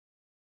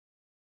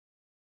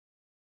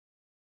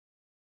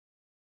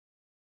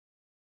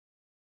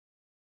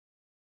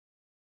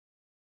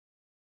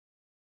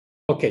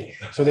Okay,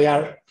 so they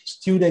are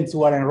students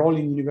who are enrolled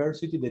in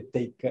university that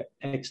take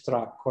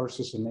extra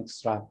courses and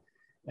extra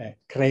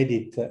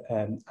credit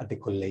at the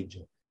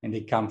Collegio. And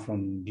they come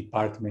from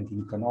department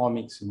in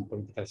economics, in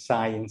political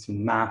science,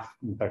 in math,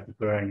 in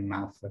particular in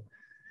math.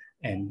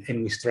 And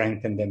we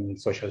strengthen them in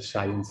social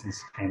sciences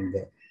and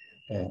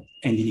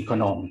in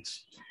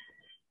economics.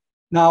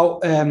 Now,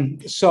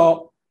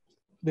 so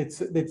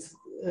that's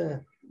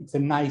it's a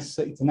nice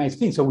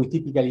thing. So we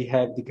typically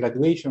have the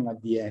graduation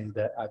at the end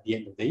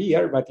of the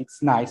year, but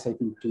it's nice, I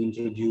think, to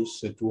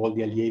introduce to all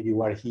the Allievi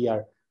who are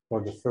here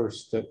for the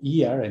first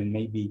year, and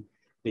maybe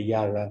they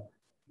are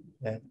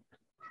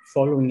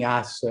following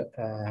us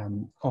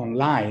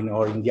online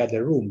or in the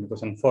other room,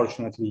 because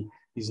unfortunately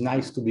it's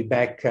nice to be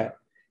back.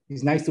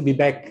 It's nice to be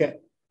back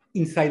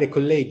inside the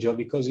Collegio,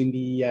 because in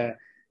the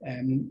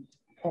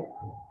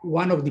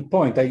one of the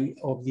points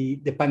of the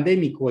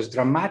pandemic was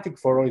dramatic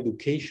for all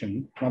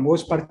education, and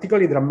was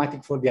particularly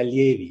dramatic for the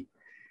Allievi.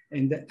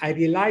 And I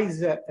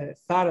realized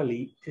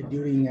thoroughly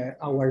during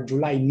our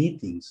July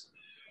meetings,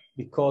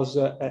 because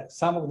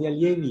some of the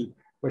Allievi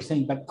were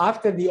saying, but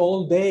after the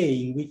all day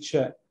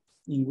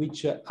in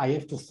which I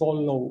have to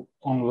follow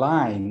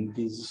online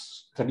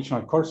these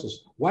traditional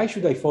courses, why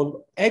should I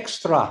follow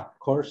extra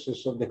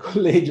courses of the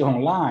Collegio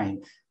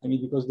online? I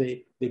mean, because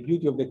the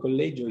beauty of the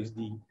Collegio is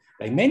the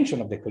dimension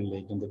of the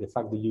Collegio, and the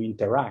fact that you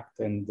interact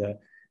and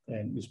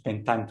you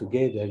spend time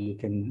together, you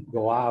can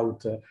go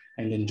out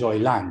and enjoy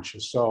lunch.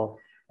 So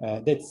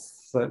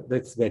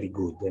that's very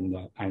good,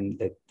 and I'm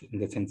in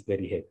that sense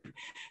very happy.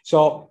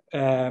 So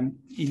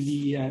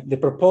in the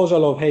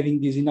proposal of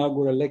having this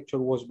inaugural lecture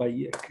was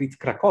by Chris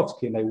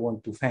Krakowski, and I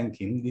want to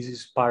thank him. This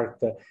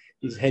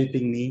is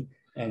helping me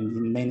and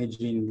in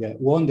managing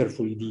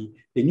wonderfully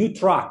the new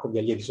track of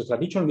the Allievi. So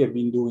traditionally we have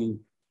been doing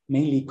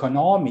mainly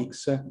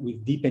economics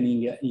with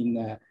deepening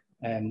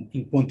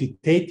in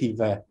quantitative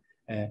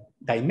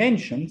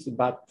dimensions,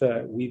 but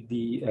with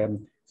the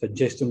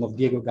suggestion of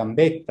Diego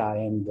Gambetta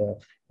and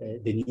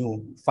the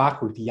new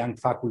faculty, young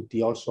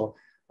faculty also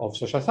of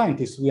social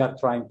scientists, we are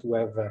trying to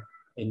have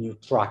a new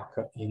track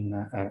in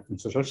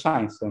social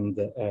science, and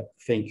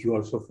thank you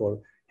also for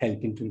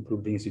helping to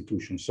improve the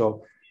institution.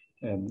 So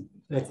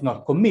let's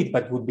not commit,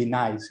 but it would be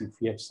nice if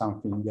we have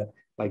something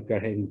like we're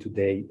having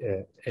today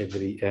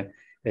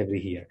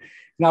every year.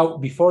 Now,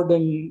 before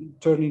then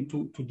turning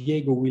to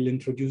Diego, we'll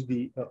introduce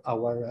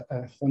our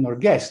honor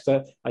guest.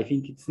 I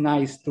think it's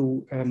nice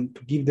to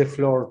give the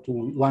floor to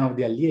one of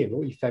the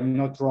Allievo. If I'm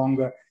not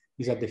wrong,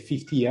 he's at the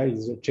 5th year,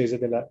 he's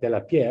Cesare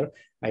Della Pierre.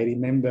 I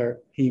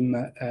remember him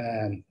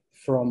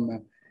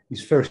from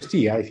his first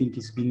year. I think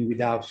he's been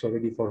with us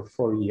already for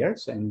 4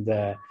 years. And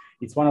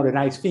it's one of the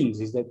nice things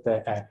is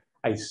that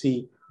I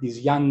see this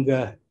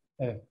young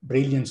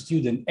brilliant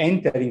student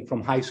entering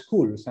from high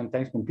school,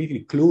 sometimes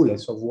completely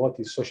clueless of what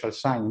is social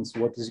science,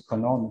 what is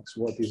economics,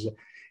 what is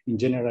in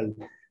general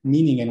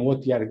meaning, and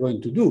what they are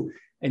going to do.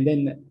 And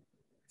then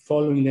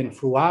following them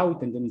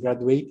throughout, and then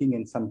graduating,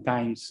 and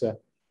sometimes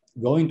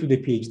going to the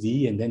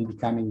PhD, and then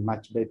becoming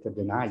much better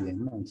than I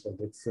am. And so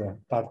that's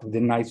part of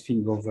the nice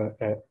thing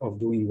of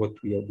doing what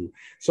we are doing.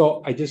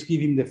 So I just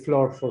give him the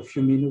floor for a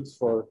few minutes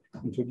for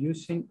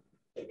introducing.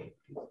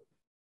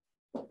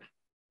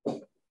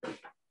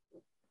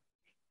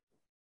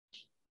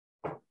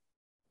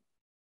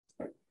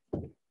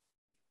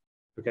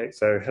 Okay,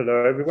 so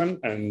hello everyone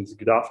and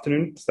good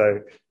afternoon.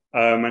 So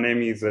my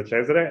name is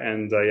Cesare,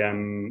 and I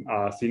am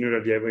a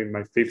senior allievo in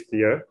my 5th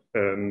year.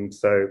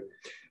 So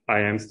I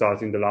am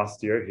starting the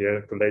last year here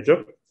at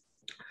Collegio.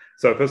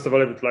 So first of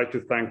all, I would like to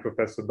thank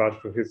Professor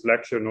Burt for his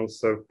lecture, and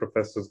also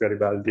Professors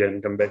Garibaldi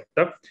and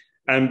Gambetta.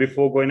 And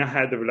before going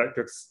ahead, I would like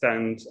to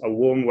extend a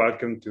warm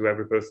welcome to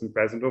every person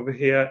present over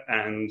here.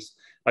 And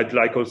I'd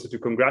like also to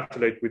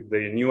congratulate with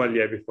the new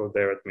allievi for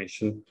their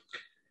admission.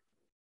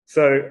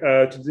 So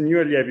to the new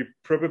allievi,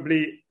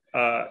 probably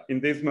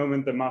in this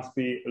moment, there must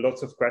be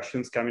lots of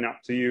questions coming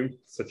up to you,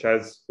 such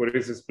as, what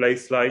is this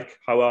place like?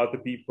 How are the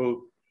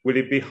people? Will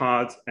it be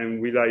hard? And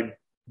will I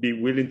be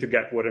willing to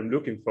get what I'm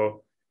looking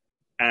for?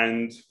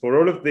 And for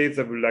all of this,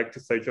 I would like to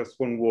say just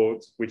one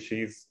word, which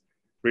is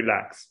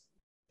relax.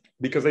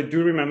 Because I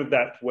do remember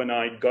that when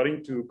I got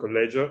into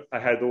Collegio, I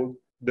had all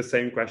the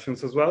same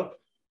questions as well.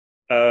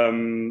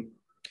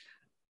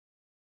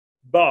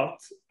 But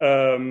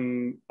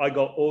I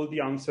got all the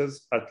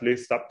answers, at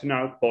least up to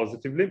now,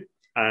 positively,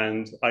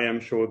 and I am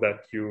sure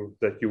that you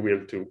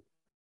will too.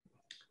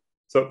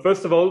 So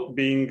first of all,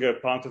 being a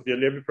part of the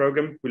Allievi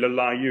program will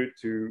allow you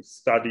to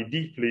study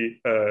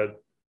deeply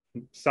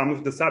some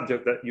of the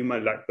subjects that you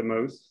might like the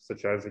most,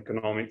 such as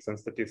economics and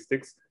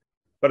statistics.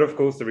 But of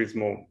course, there is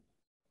more.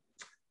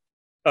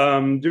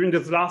 During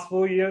these last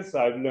 4 years,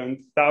 I've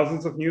learned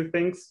thousands of new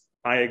things.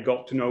 I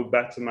got to know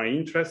better my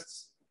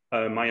interests,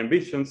 my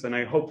ambitions, and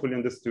I hopefully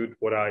understood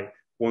what I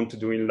want to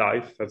do in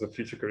life as a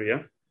future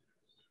career.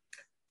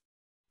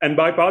 And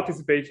by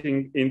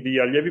participating in the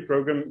Allievi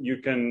program, you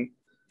can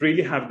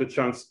really have the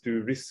chance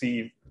to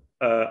receive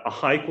a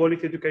high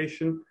quality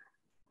education,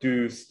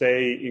 to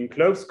stay in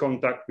close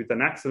contact with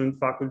an excellent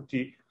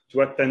faculty,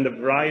 to attend a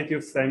variety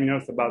of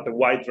seminars about a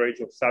wide range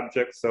of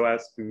subjects so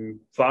as to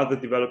further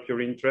develop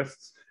your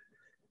interests.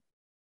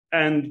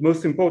 And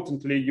most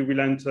importantly, you will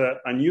enter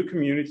a new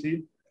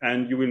community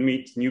and you will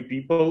meet new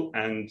people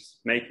and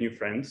make new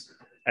friends.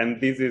 And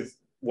this is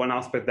one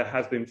aspect that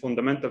has been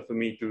fundamental for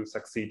me to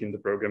succeed in the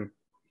program.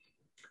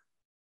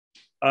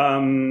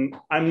 I'm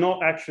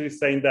not actually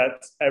saying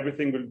that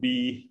everything will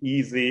be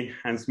easy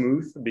and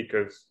smooth,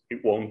 because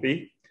it won't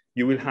be.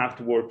 You will have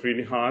to work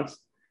really hard.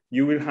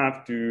 You will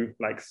have to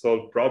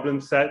solve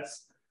problem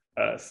sets,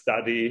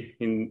 study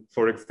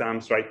for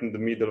exams right in the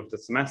middle of the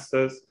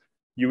semesters.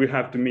 You will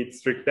have to meet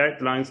strict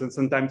deadlines, and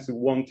sometimes you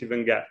won't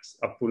even get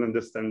a full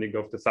understanding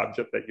of the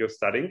subject that you're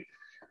studying.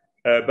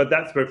 But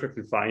that's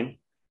perfectly fine.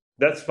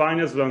 That's fine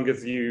as long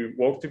as you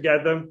work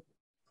together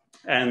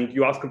and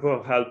you ask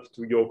for help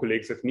to your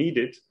colleagues if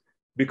needed,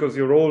 because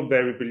you're all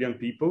very brilliant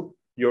people.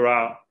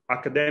 You're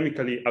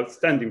academically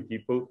outstanding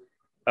people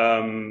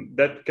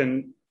that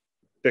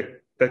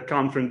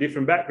come from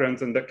different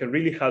backgrounds and that can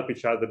really help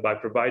each other by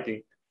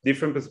providing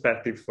different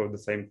perspectives for the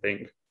same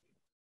thing.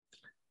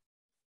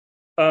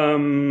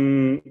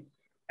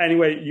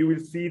 Anyway, you will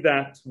see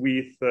that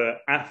with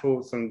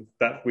efforts and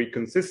that with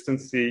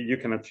consistency, you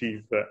can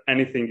achieve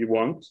anything you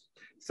want.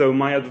 So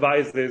my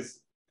advice is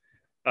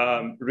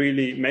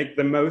really make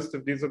the most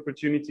of this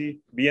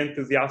opportunity, be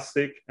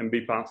enthusiastic and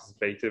be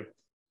participative.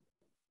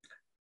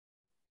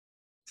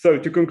 So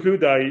to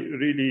conclude, I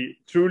really,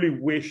 truly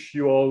wish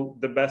you all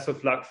the best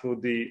of luck for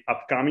the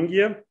upcoming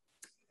year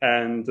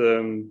and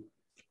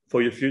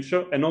for your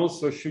future. And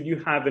also, should you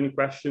have any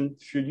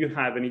questions, should you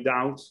have any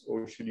doubts,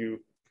 or should you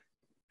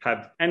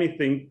have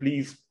anything,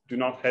 please do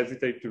not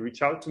hesitate to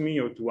reach out to me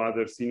or to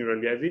other senior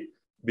allievi,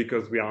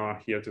 because we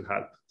are here to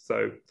help.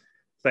 So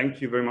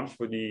thank you very much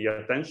for the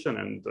attention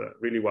and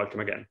really welcome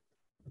again.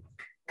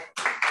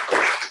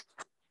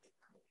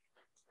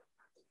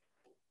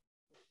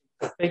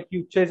 Thank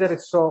you, Cesare.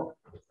 So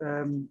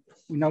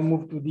we now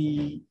move to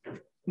the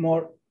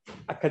more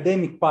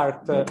academic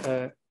part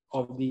of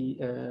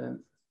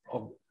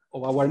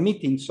our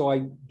meeting. So I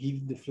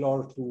give the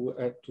floor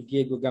to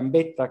Diego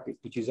Gambetta,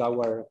 which is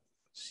our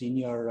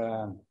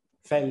senior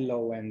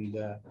fellow and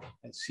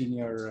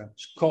senior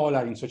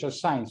scholar in social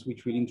science,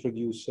 which will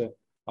introduce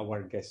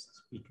our guest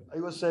speaker. I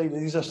was saying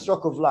it is a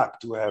stroke of luck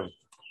to have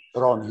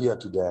Ron here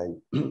today.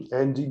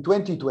 And in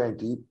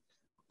 2020,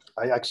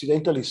 I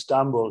accidentally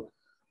stumbled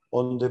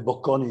on the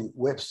Bocconi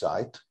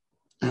website,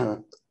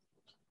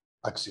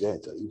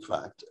 accidentally, in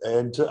fact,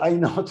 and I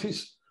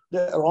noticed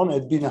that Ron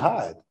had been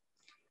hired.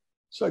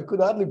 So I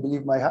could hardly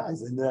believe my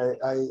eyes. And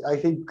I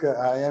think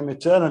I am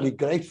eternally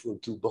grateful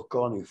to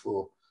Bocconi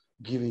for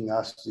giving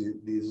us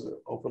this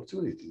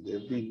opportunity.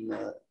 They've been,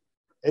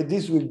 and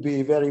this will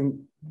be very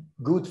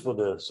good for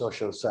the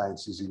social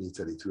sciences in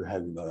Italy to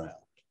have him around.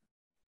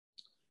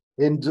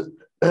 And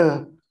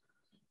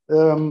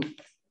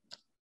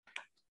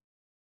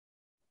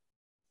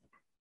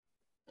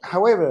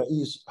however,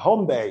 his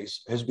home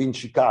base has been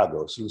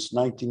Chicago since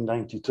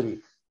 1993,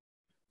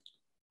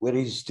 where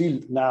he's still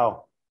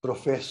now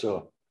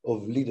professor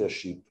of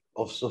leadership,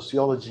 of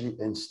sociology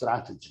and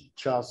strategy,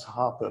 Charles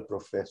Harper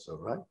professor,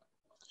 right?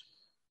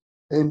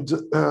 And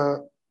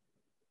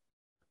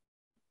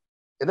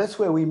that's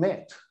where we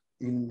met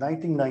in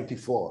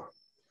 1994.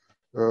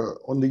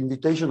 On the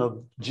invitation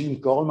of Jim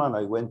Coleman,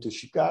 I went to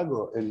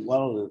Chicago, and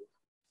one of the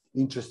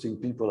interesting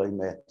people I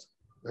met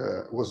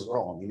was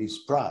Ron in his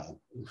prime,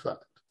 in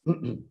fact.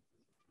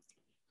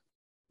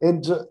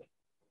 And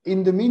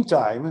in the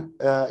meantime,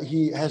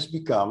 he has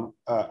become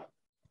a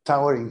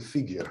towering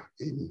figure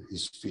in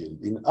his field,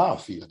 in our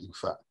field, in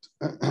fact.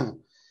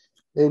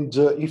 And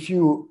if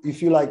you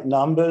like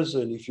numbers,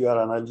 and if you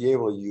are an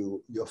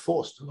allievo, you're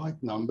forced to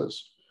like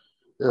numbers.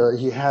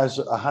 He has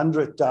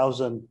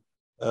 100,000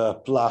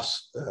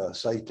 plus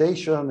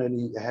citation,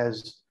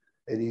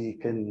 and he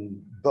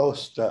can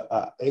boast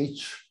a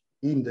H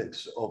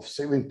index of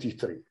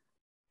 73.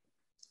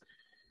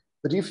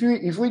 But if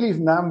we leave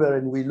number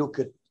and we look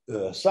at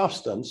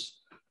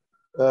substance,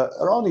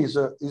 Ron is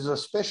a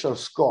special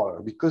scholar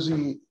because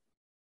he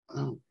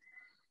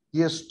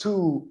has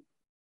two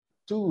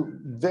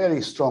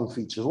very strong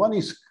features. One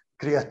is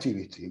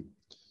creativity,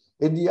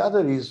 and the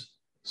other is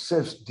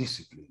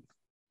self-discipline.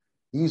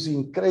 He's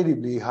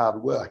incredibly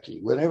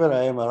hardworking. Whenever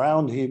I am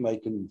around him, I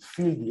can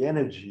feel the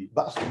energy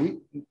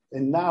busting.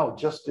 And now,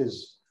 just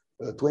as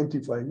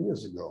 25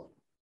 years ago,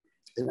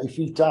 and I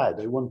feel tired.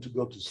 I want to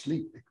go to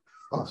sleep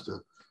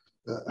after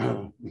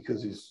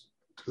because he's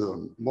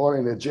more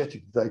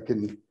energetic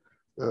than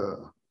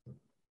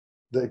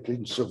they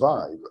can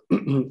survive.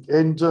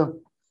 And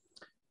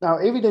now,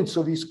 evidence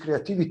of his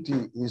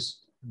creativity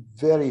is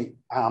very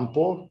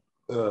ample,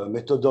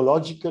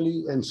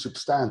 methodologically and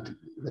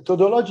substantively.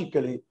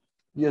 Methodologically,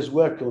 he has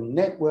worked on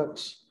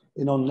networks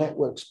and on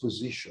networks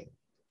position.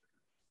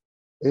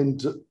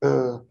 And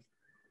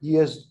he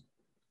has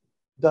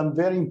done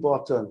very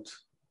important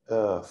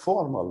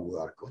formal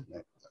work on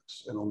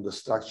networks and on the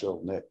structure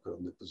of networks,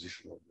 on the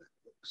position of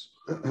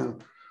networks.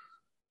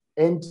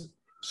 And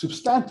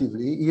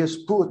substantively, he has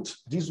put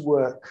this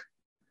work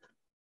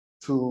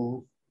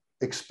to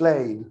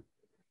explain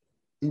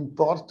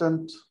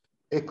important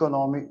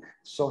economic,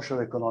 social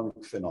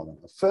economic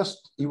phenomena.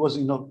 First, he was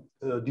in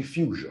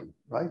diffusion,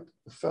 right?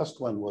 The first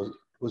one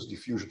was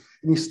diffusion.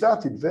 And he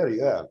started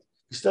very early.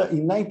 He started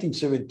in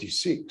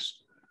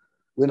 1976,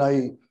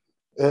 when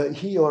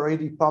he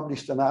already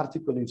published an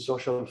article in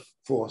Social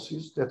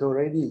Forces that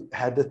already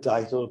had the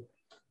title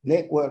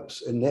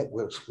Networks and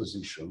Networks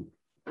Position.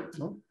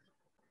 No?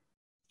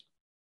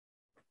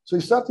 So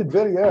he started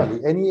very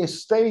early, and he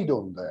has stayed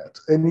on that,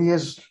 and he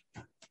has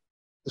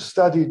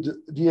studied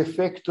the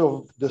effect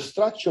of the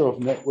structure of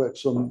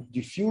networks on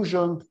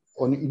diffusion,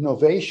 on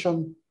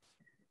innovation,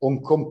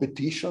 on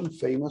competition,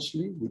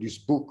 famously, with his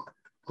book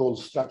called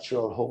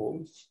Structural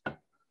Holes,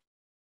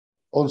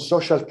 on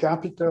social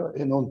capital,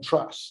 and on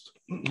trust.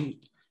 And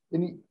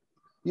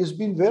he has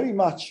been very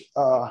much,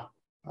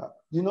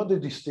 you know, the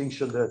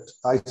distinction that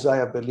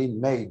Isaiah Berlin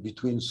made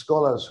between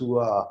scholars who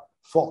are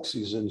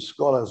foxes and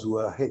scholars who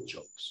are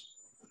hedgehogs.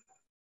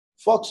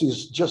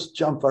 Foxes just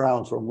jump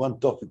around from one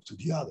topic to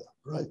the other,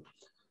 right?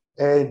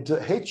 And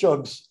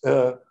hedgehogs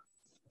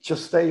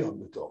just stay on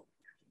the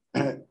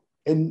topic.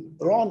 And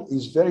Ron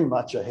is very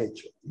much a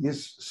hedgehog. He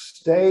has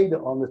stayed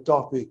on the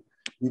topic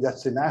with that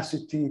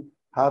tenacity,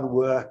 hard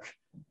work,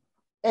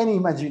 and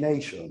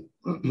imagination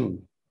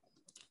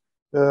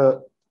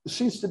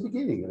since the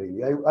beginning,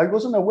 really. I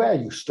wasn't aware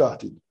you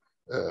started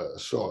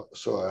so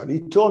early.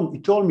 He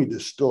told me the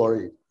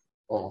story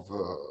of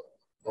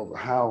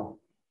how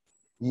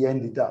he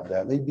ended up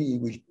there. Maybe he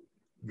will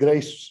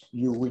grace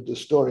you with the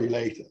story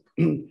later.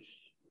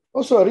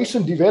 Also, a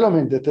recent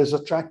development that has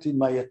attracted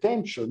my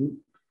attention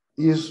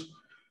is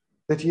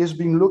that he has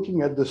been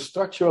looking at the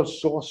structural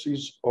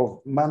sources of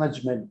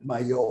management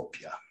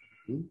myopia.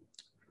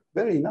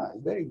 Very nice,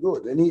 very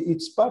good. And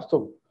it's part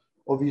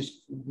of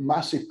his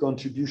massive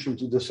contribution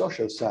to the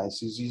social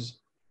sciences is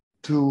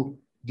to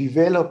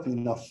develop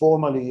in a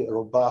formally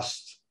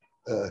robust,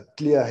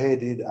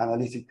 clear-headed,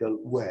 analytical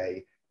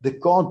way the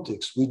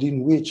context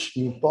within which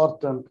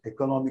important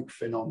economic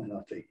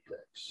phenomena take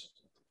place.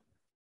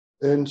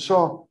 And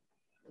so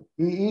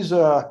he is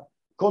a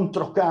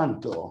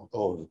controcanto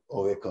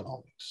of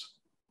economics.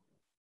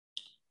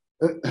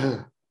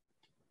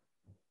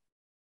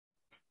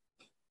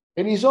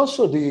 And he's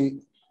also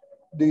you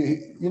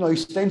know, he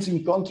stands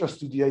in contrast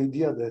to the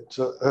idea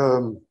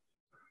that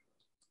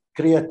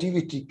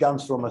creativity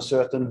comes from a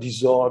certain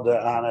disorder,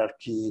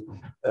 anarchy,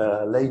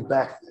 laid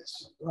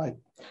backness, right?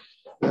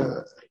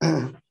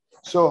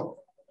 So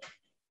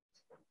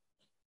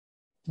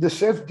the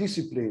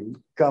self-discipline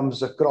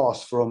comes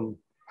across from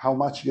how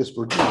much he has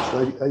produced.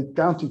 I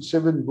counted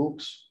 7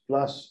 books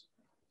plus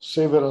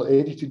several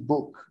edited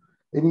books,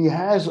 and he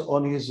has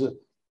on his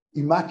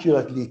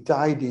immaculately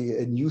tidy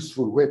and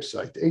useful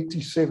website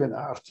 87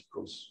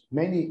 articles,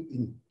 many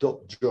in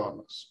top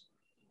journals.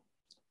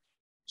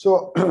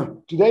 So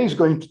today is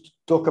going to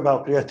talk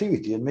about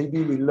creativity, and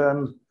maybe we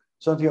learn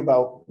something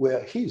about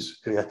where his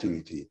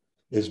creativity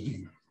has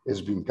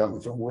been coming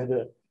from,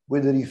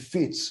 whether he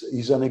fits,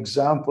 is an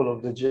example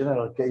of the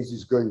general case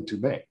he's going to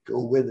make,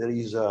 or whether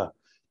he's a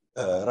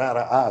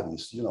rara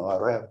avis, you know, a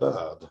rare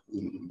bird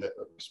in that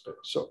respect.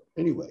 So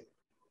anyway,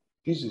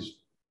 this is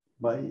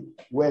my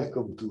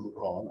welcome to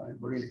Ron. I'm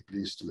really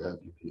pleased to have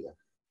you here.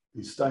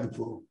 It's time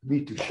for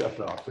me to shut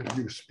up and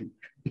you speak.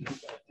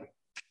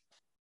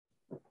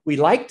 We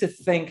like to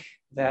think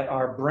that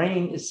our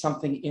brain is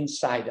something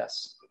inside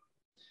us,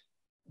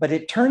 but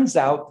it turns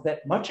out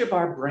that much of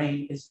our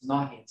brain is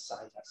not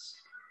inside us,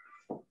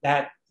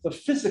 that the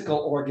physical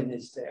organ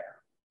is there,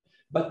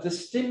 but the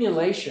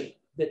stimulation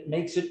that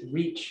makes it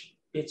reach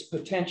its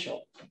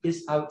potential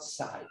is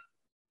outside.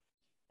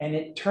 And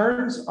it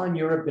turns on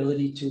your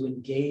ability to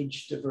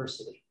engage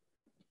diversity.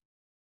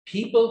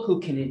 People who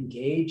can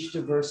engage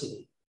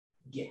diversity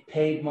get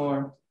paid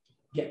more,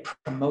 get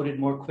promoted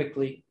more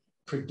quickly,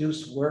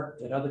 produce work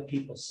that other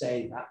people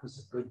say that was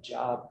a good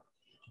job,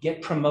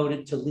 get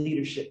promoted to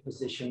leadership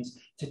positions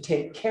to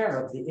take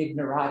care of the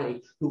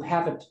ignorati who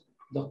haven't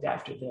looked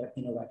after their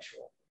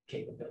intellectual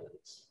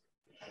capabilities.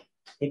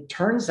 It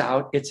turns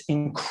out it's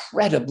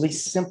incredibly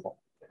simple.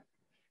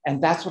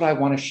 And that's what I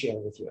want to share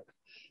with you.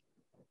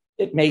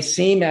 It may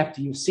seem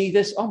after you see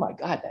this, oh my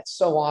God, that's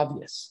so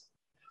obvious.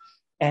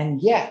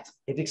 And yet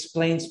it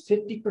explains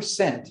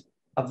 50%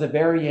 of the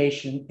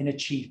variation in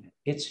achievement.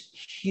 It's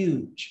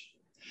huge.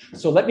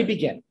 So let me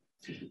begin.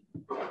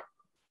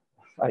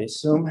 I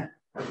assume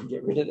I can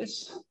get rid of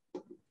this.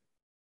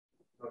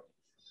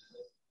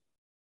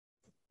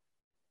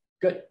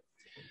 Good.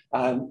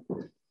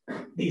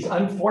 These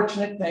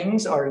unfortunate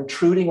things are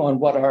intruding on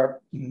what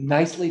are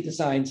nicely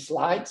designed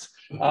slides,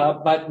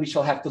 but we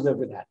shall have to live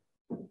with that.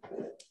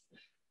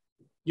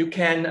 You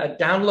can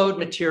download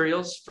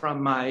materials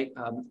from my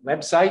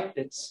website.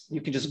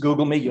 You can just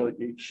Google me.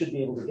 You should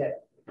be able to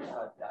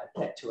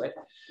get to it.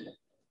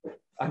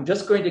 I'm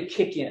just going to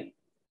kick in.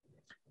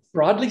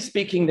 Broadly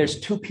speaking, there's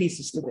 2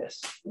 pieces to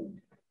this.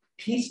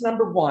 Piece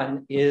number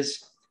 1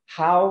 is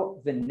how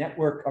the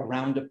network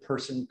around a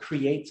person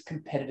creates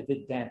competitive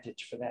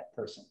advantage for that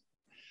person.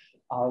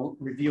 I'll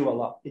review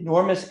an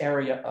enormous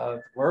area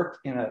of work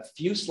in a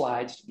few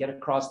slides to get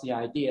across the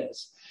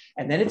ideas.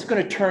 And then it's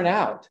going to turn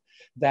out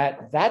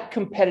that that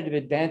competitive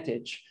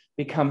advantage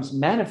becomes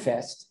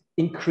manifest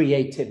in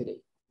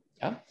creativity.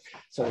 Yeah?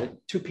 So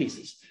 2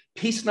 pieces.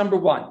 Piece number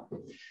 1.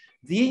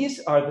 These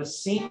are the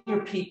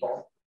senior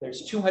people.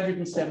 There's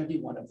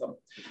 271 of them.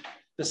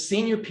 The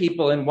senior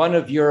people in one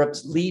of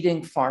Europe's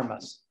leading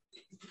pharmas.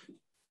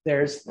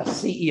 There's a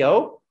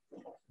CEO.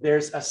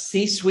 There's a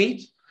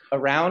C-suite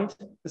around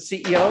the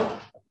CEO,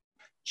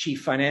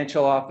 chief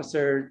financial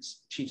officer,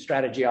 chief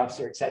strategy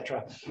officer, et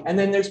cetera. And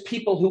then there's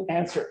people who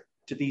answer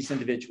to these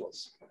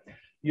individuals.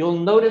 You'll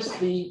notice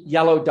the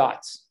yellow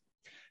dots.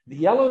 The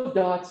yellow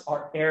dots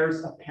are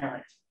heirs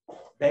apparent.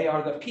 They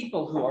are the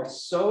people who are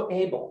so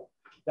able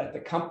that the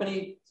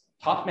company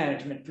top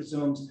management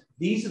presumes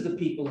these are the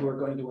people who are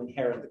going to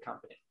inherit the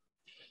company.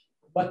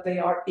 But they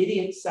are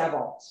idiot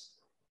savants.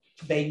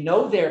 They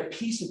know their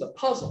piece of the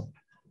puzzle.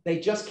 They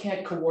just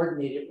can't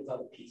coordinate it with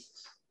other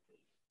pieces.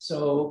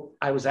 So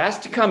I was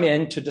asked to come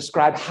in to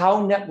describe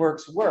how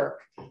networks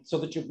work so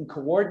that you can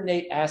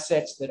coordinate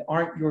assets that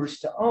aren't yours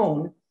to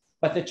own,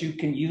 but that you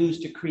can use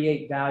to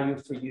create value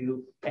for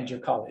you and your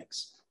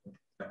colleagues.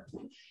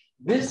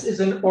 This is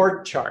an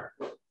org chart.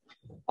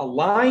 A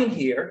line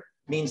here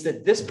means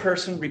that this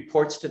person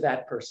reports to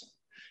that person.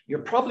 You're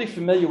probably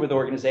familiar with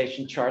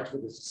organization charts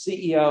where there's a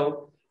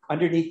CEO,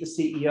 underneath the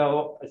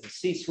CEO is a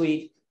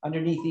C-suite,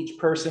 underneath each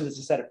person is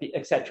a set of,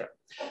 et cetera.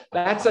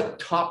 That's a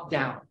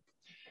top-down.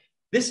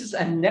 This is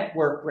a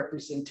network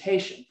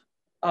representation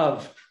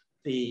of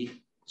the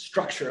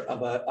structure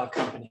of a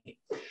company.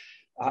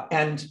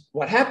 And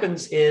what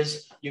happens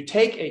is you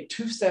take a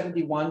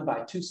 271 by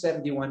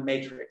 271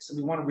 matrix, and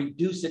we want to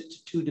reduce it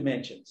to 2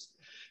 dimensions.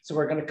 So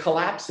we're going to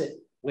collapse it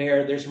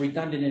where there's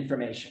redundant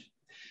information.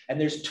 And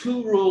there's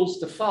 2 rules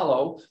to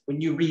follow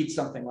when you read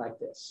something like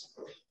this.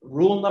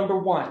 Rule number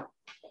 1,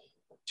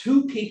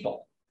 2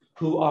 people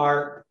who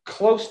are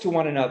close to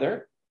one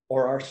another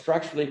or are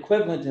structurally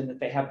equivalent in that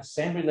they have the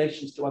same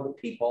relations to other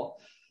people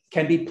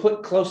can be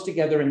put close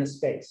together in the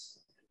space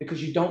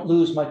because you don't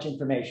lose much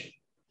information.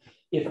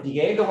 If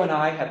Diego and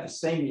I have the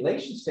same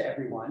relations to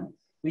everyone,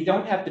 we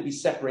don't have to be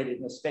separated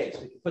in the space.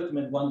 We can put them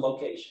in one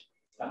location.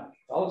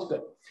 All is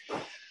good.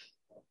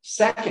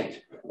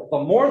 Second, the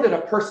more that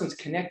a person's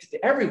connected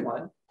to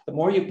everyone, the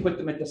more you put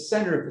them at the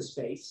center of the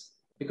space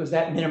because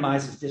that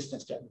minimizes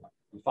distance to everyone.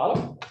 You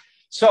follow?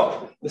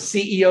 So the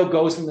CEO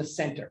goes in the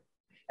center.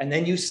 And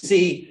then you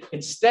see,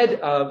 instead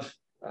of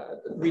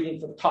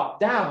reading from top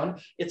down,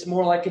 it's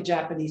more like a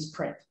Japanese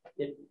print.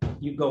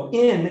 You go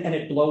in and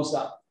it blows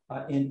up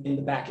in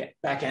the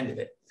back end of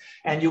it.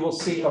 And you will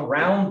see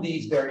around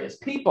these various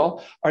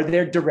people are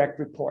their direct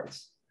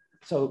reports.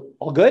 So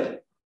all good?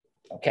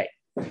 Okay.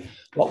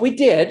 What we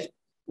did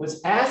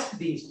was ask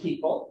these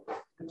people,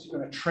 because we're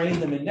going to train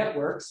them in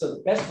networks. So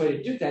the best way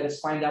to do that is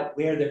find out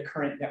where their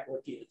current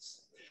network is.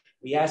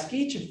 We ask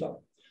each of them,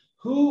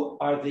 who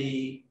are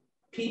the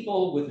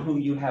people with whom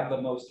you have the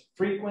most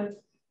frequent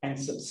and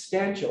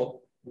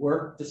substantial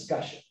work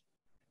discussion?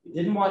 We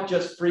didn't want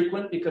just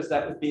frequent because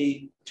that would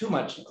be too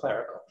much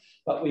clerical,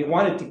 but we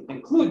wanted to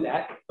include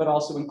that, but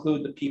also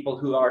include the people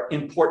who are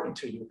important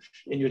to you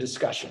in your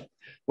discussion.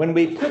 When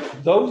we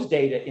put those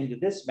data into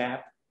this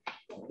map,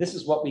 this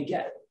is what we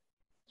get.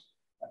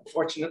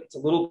 Unfortunately, it's a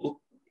little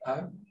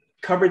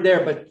covered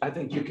there, but I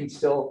think you can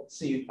still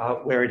see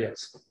where it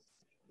is.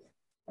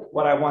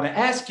 What I want to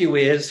ask you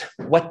is,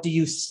 what do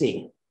you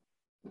see?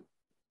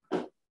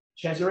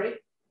 Cesare,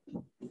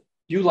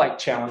 you like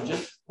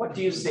challenges. What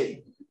do you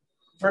see?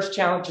 First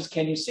challenge is,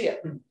 can you see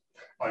it?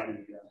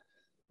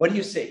 What do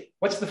you see?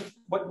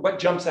 What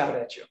jumps out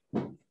at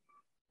you?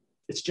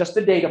 It's just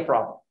a data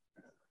problem.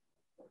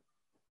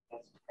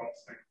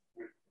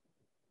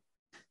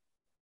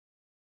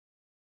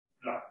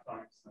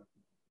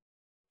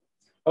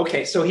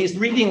 Okay, so he's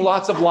reading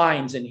lots of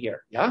lines in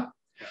here, yeah?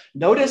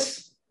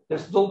 Notice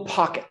there's little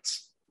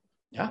pockets,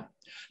 yeah?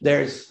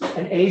 There's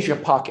an Asia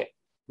pocket.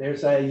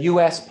 There's a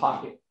US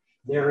pocket.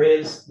 There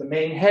is the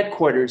main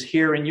headquarters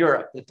here in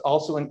Europe. It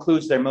also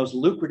includes their most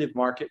lucrative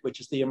market, which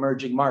is the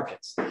emerging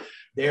markets.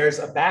 There's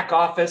a back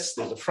office,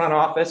 there's a front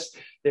office.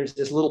 There's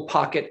this little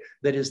pocket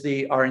that is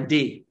the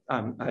R&D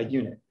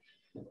unit.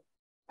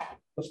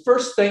 The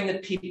first thing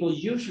that people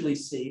usually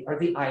see are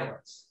the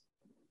islands.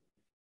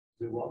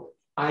 The what?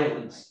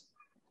 Islands,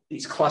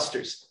 these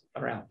clusters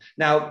around.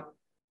 Now,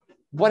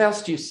 what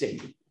else do you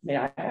see? May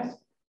I ask?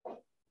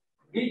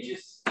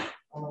 Bridges.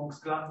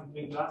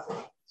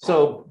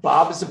 So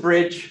Bob is a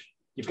bridge.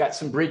 You've got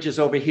some bridges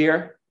over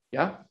here.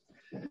 Yeah.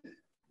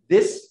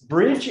 This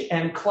bridge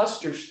and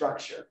cluster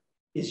structure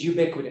is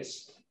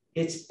ubiquitous.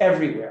 It's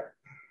everywhere.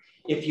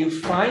 If you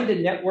find a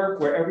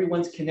network where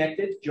everyone's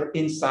connected, you're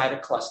inside a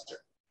cluster.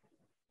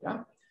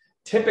 Yeah.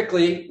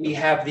 Typically, we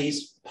have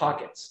these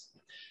pockets.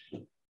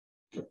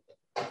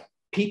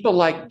 People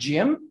like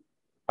Jim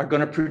are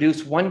going to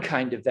produce one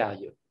kind of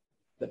value.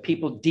 The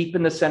people deep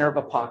in the center of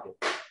a pocket.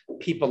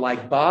 People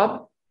like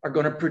Bob are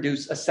going to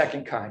produce a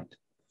second kind.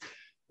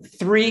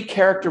 3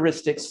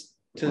 characteristics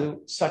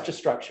to such a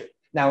structure.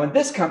 Now, in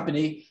this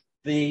company,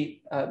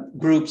 the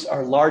groups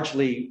are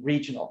largely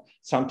regional.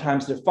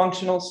 Sometimes they're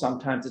functional,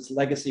 sometimes it's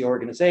legacy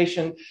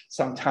organization,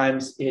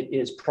 sometimes it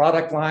is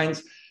product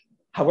lines.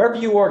 However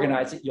you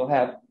organize it, you'll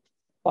have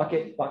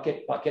bucket,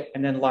 bucket, bucket,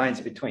 and then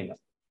lines between them.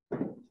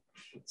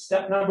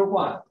 Step number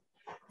one,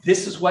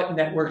 this is what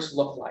networks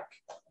look like.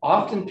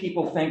 Often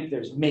people think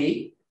there's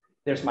me,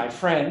 there's my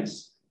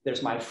friends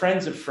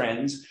of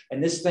friends,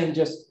 and this thing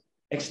just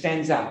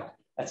extends out.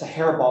 That's a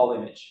hairball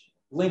image.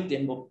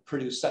 LinkedIn will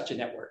produce such a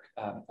network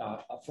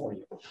for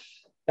you.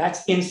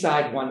 That's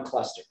inside one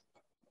cluster.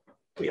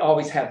 We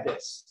always have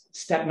this.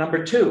 Step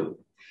number two,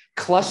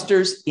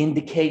 clusters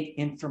indicate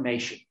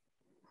information.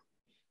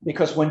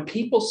 Because when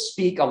people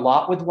speak a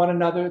lot with one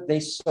another, they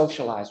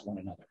socialize one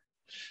another.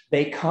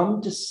 They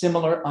come to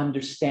similar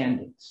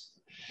understandings.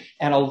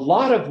 And a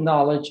lot of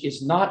knowledge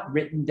is not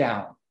written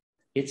down.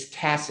 It's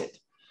tacit.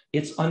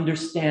 It's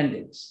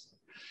understandings.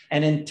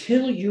 And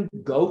until you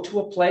go to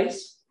a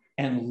place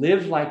and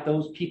live like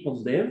those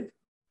people live,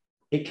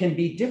 it can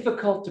be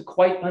difficult to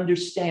quite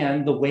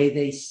understand the way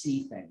they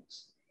see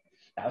things.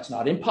 Now, it's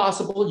not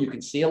impossible. You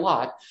can see a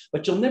lot,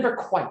 but you'll never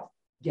quite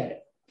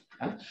get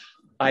it.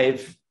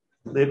 I've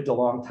lived a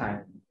long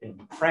time in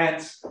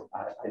France.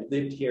 I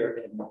lived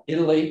here in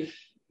Italy.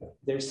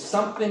 There's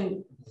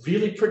something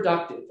really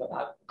productive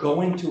about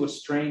going to a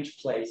strange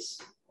place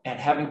and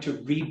having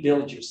to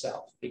rebuild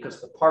yourself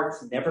because the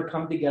parts never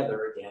come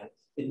together again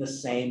in the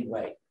same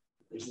way.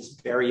 There's this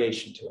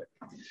variation to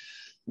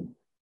it.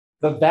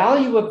 The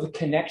value of the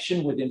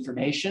connection with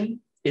information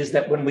is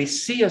that when we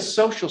see a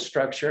social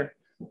structure,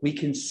 we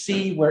can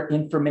see where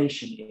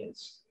information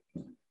is.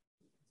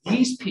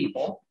 These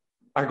people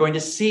are going to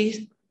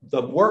see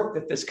the work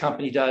that this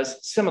company does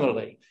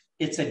similarly.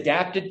 It's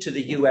adapted to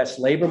the US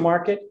labor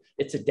market.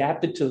 It's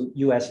adapted to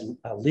US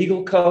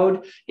legal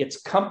code.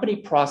 It's company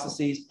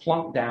processes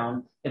plunked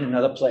down in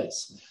another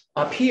place.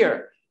 Up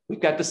here, we've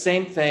got the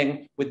same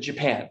thing with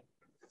Japan.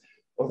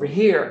 Over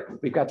here,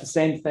 we've got the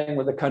same thing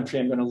with a country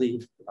I'm going to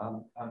leave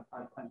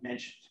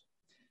unmentioned.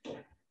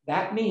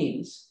 That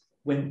means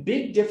when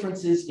big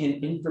differences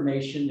in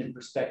information and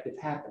perspective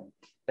happen,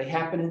 they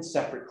happen in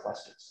separate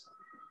clusters.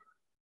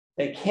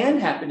 They can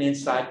happen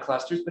inside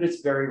clusters, but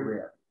it's very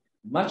rare.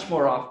 Much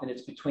more often,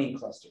 it's between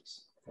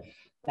clusters.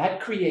 That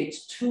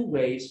creates two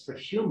ways for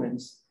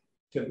humans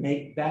to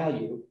make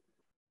value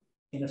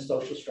in a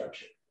social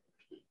structure.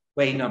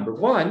 Way number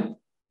one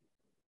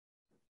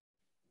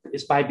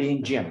is by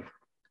being Jim.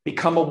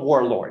 Become a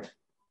warlord.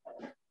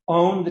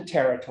 Own the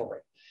territory.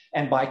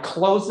 And by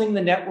closing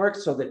the network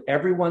so that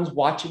everyone's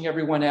watching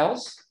everyone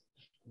else,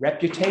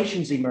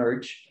 reputations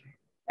emerge,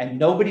 and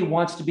nobody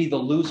wants to be the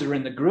loser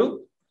in the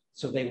group.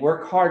 So they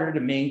work harder to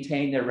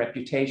maintain their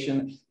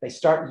reputation. They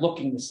start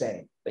looking the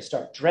same. They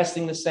start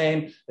dressing the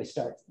same. They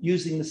start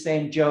using the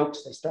same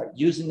jokes. They start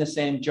using the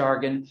same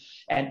jargon.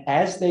 And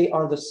as they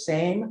are the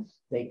same,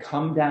 they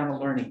come down a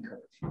learning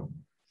curve.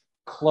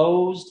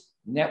 Closed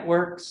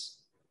networks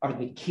are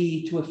the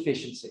key to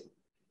efficiency.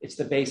 It's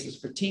the basis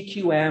for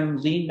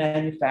TQM, lean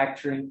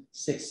manufacturing,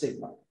 Six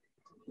Sigma.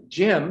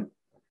 Jim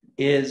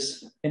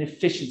is an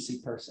efficiency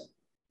person.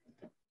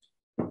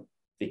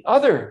 The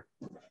other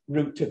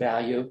route to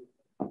value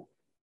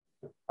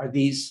are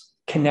these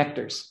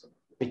connectors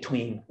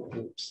between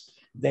groups.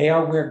 They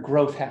are where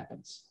growth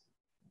happens.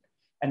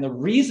 And the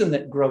reason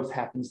that growth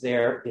happens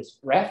there is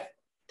breadth,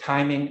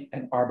 timing,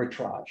 and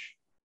arbitrage.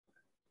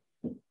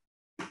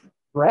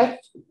 Breadth,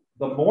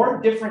 the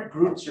more different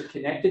groups you're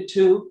connected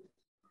to,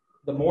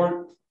 the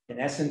more, in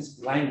essence,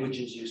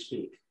 languages you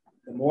speak,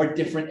 the more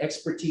different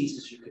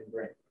expertises you can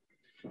bring.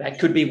 That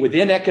could be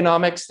within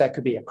economics, that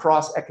could be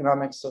across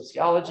economics,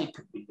 sociology,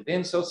 could be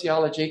within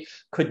sociology,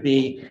 could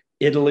be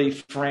Italy,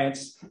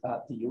 France,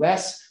 the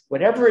US,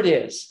 whatever it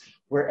is,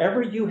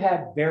 wherever you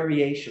have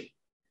variation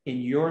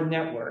in your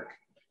network,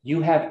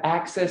 you have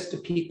access to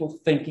people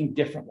thinking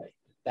differently.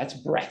 That's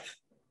breadth.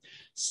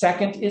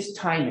 Second is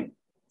timing.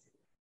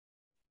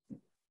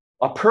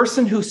 A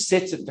person who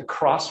sits at the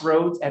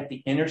crossroads at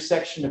the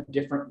intersection of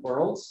different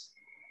worlds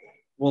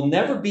will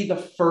never be the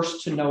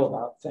first to know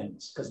about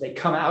things because they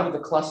come out of the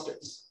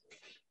clusters.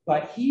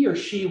 But he or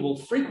she will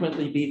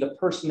frequently be the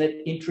person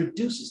that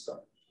introduces them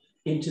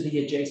into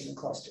the adjacent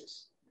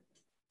clusters.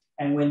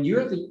 And when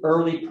you're the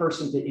early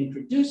person to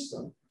introduce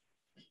them,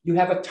 you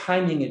have a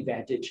timing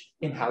advantage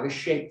in how to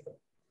shape them.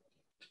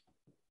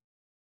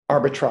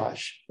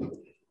 Arbitrage.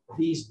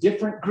 These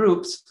different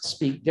groups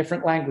speak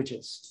different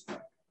languages.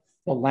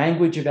 The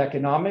language of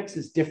economics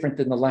is different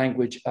than the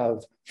language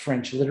of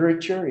French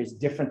literature, is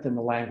different than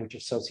the language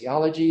of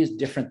sociology, is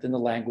different than the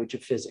language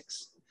of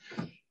physics.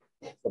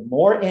 The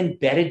more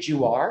embedded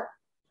you are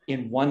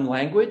in one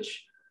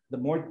language, the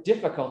more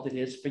difficult it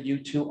is for you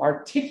to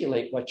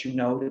articulate what you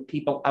know to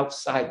people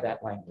outside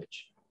that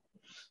language.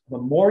 The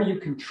more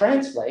you can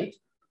translate,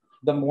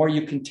 the more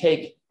you can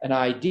take an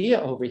idea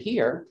over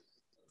here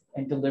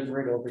and deliver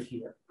it over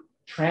here,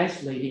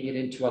 translating it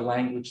into a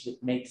language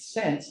that makes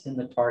sense in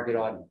the target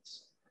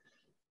audience.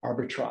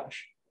 Arbitrage.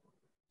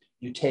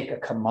 You take a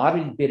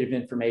commodity bit of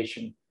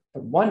information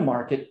From one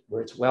market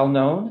where it's well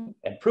known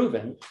and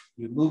proven,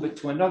 you move it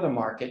to another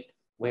market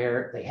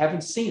where they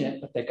haven't seen it,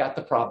 but they've got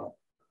the problem.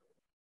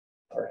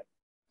 All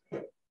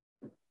right.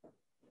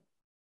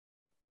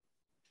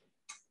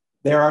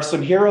 There are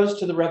some heroes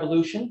to the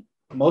revolution.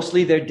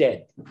 Mostly they're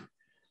dead.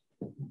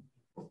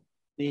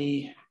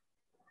 The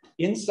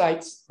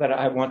insights that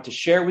I want to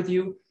share with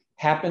you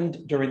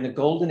happened during the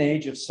golden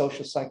age of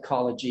social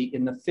psychology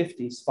in the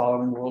 50s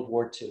following World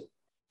War II.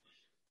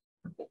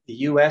 The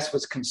US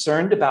was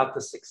concerned about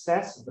the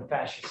success of the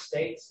fascist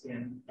states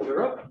in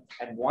Europe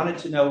and wanted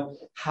to know,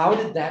 how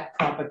did that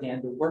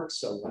propaganda work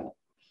so well?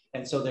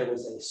 And so there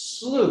was a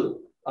slew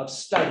of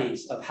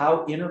studies of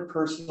how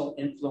interpersonal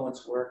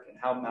influence work and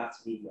how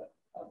mass media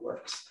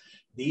works.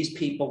 These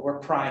people were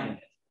priming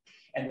it.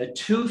 And the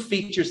two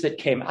features that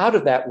came out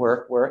of that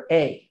work were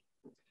A,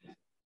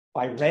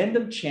 by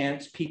random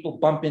chance, people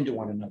bump into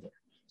one another.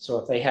 So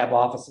if they have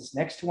offices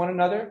next to one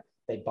another,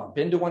 they bump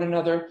into one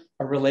another,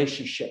 a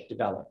relationship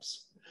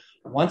develops.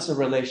 Once a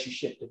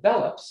relationship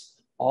develops,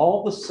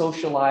 all the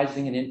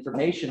socializing and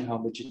information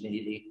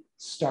homogeneity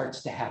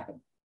starts to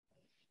happen.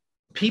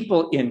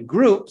 People in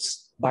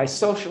groups, by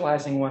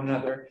socializing one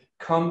another,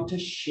 come to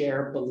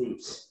share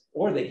beliefs,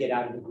 or they get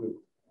out of the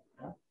group.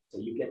 So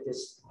you get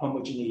this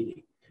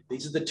homogeneity.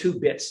 These are the two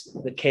bits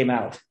that came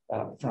out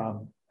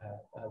from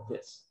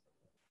this.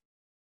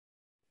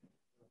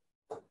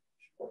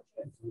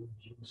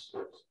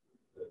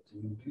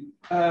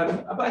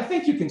 But I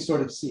think you can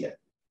sort of see it.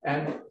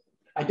 And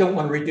I don't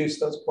want to reduce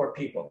those poor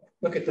people.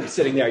 Look at them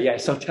sitting there. Yeah,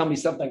 so tell me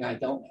something I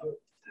don't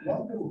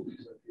know.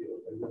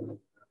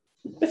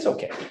 It's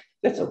okay.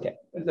 That's okay.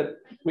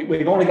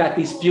 We've only got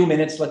these few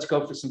minutes. Let's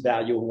go for some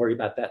value. We'll worry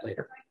about that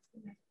later.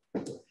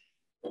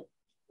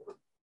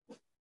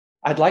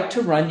 I'd like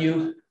to run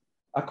you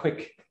a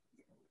quick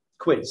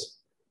quiz.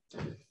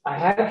 I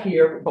have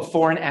here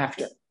before and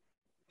after.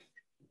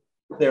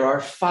 There are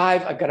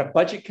 5, I've got a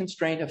budget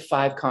constraint of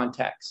 5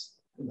 contacts.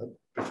 In the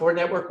before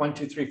network, 1,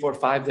 2, 3, 4,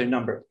 5, they're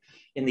numbered.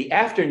 In the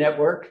after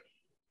network,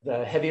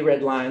 the heavy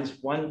red lines,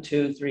 1,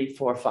 2, 3,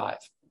 4, 5.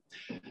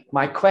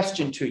 My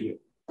question to you,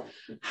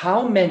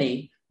 how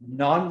many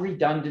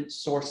non-redundant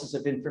sources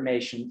of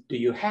information do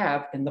you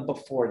have in the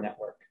before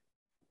network?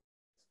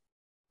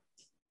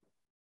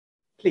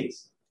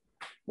 Please.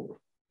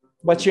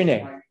 What's your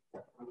name?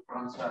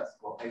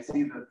 Francesco. I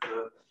see that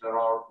there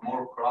are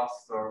more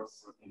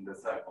clusters in the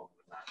second.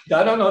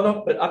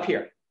 No, but up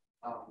here.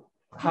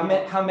 How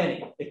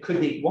many? It could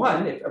be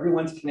 1 if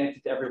everyone's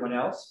connected to everyone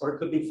else, or it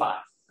could be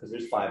 5, because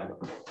there's 5 of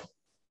them.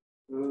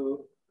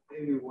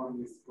 Everyone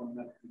is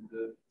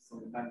connected,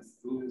 sometimes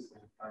 2,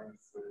 sometimes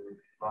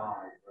 5.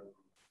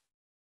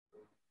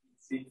 It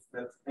seems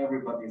that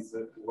everybody's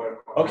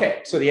welcome.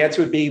 Okay, so the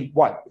answer would be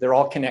 1. They're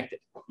all connected.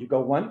 You go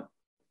 1.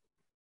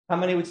 How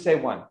many would say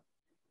 1?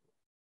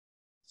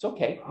 It's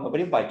okay.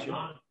 Nobody bites you.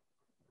 I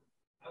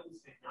would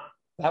say none.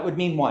 That would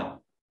mean 1.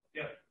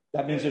 Yeah.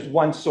 That means there's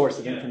 1 source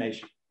of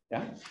information.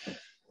 Yeah.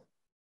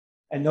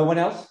 And no one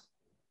else?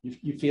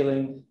 You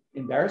feeling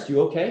embarrassed?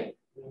 You okay?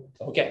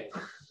 Okay.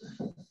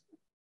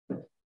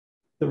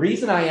 The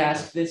reason I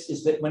ask this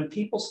is that when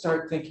people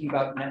start thinking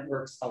about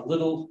networks, a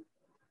little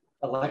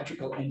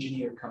electrical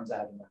engineer comes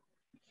out of them.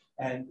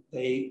 And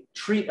they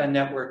treat a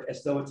network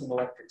as though it's an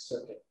electric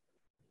circuit.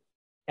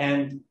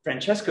 And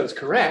Francesco's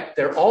correct.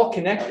 They're all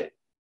connected.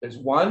 There's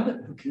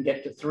 1 who can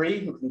get to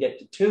 3, who can get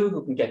to 2,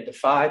 who can get to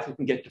 5, who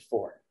can get to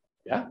 4.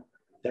 Yeah?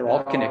 They're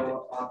all connected.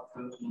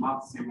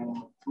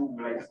 Maximum 2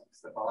 grades of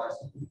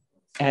separation.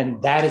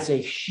 And that is a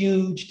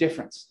huge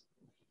difference,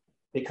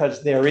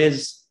 because there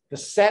is the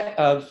set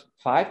of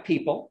 5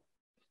 people.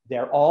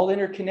 They're all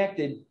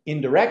interconnected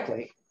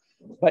indirectly,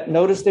 but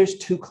notice there's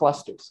 2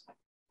 clusters.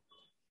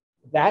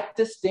 That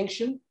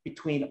distinction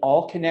between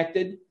all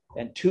connected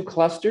and 2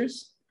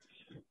 clusters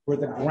were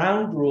the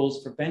ground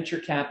rules for venture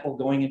capital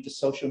going into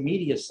social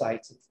media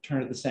sites at the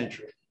turn of the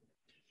century.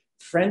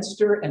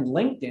 Friendster and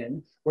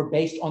LinkedIn were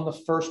based on the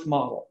first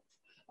model.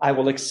 I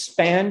will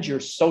expand your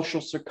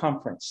social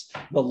circumference.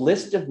 The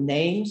list of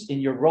names in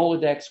your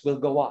Rolodex will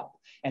go up,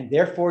 and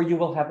therefore you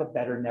will have a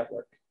better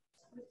network.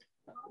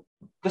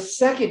 The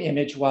second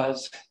image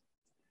was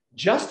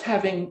just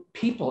having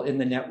people in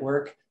the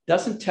network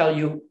doesn't tell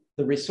you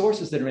the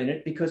resources that are in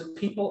it, because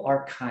people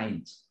are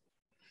kinds.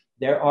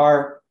 There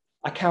are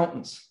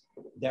accountants,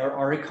 there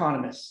are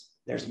economists,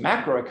 there's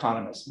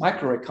macroeconomists,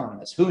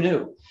 microeconomists. Who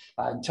knew?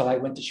 Until I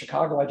went to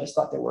Chicago, I just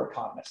thought they were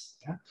economists.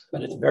 Yeah?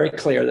 But it's very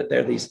clear that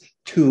there are these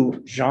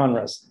 2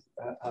 genres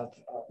of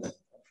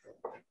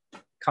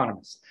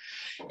economists.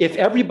 If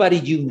everybody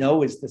you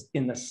know is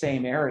in the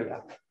same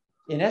area,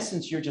 in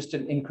essence, you're just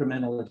an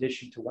incremental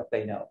addition to what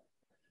they know.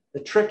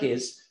 The trick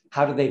is,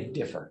 how do they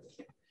differ?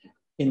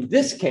 In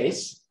this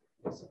case,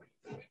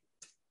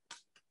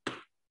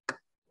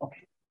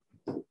 okay,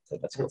 so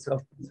let's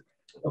go.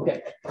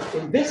 Okay,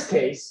 in this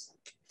case,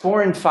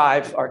 4 and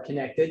 5 are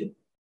connected,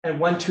 and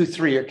 1, 2,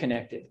 3 are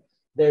connected.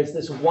 There's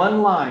this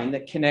one line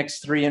that connects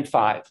 3 and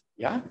 5,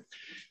 yeah?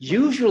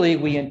 Usually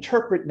we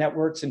interpret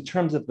networks in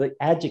terms of the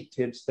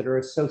adjectives that are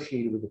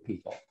associated with the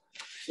people.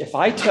 If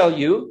I tell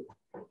you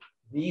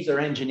these are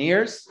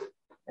engineers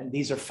and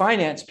these are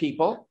finance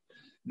people,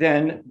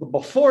 then the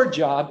before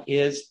job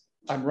is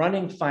I'm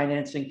running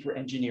financing for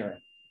engineering.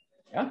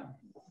 Yeah?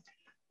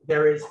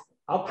 There is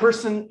a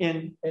person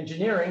in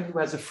engineering who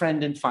has a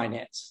friend in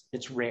finance.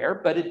 It's rare,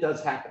 but it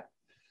does happen.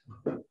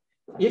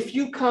 If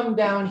you come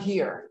down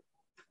here,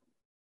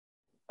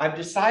 I've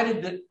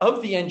decided that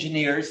of the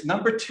engineers,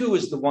 number 2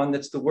 is the one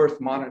that's the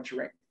worth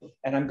monitoring.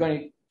 And I'm going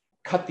to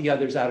cut the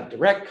others out of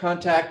direct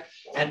contact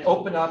and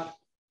open up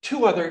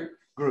 2 other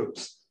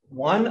groups.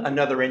 One,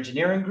 another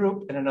engineering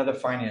group, and another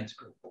finance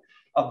group.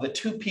 Of the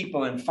 2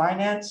 people in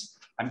finance,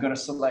 I'm going to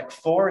select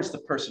 4 as the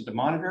person to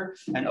monitor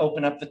and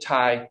open up the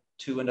tie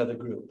to another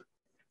group.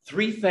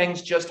 3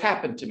 things just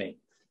happened to me.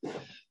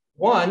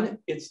 One,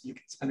 it's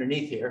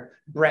underneath here,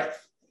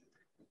 breadth.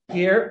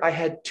 Here I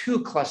had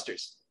 2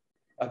 clusters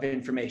of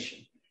information.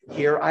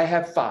 Here I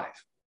have 5.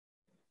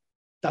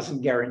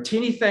 Doesn't guarantee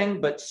anything,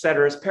 but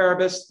ceteris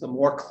paribus, the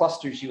more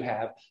clusters you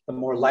have, the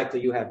more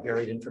likely you have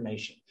varied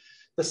information.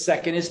 The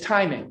second is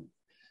timing.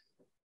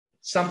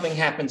 Something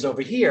happens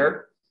over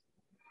here.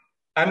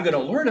 I'm going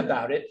to learn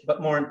about it,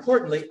 but more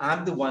importantly,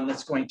 I'm the one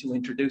that's going to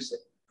introduce it.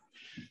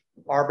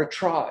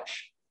 Arbitrage.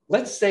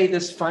 Let's say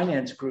this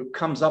finance group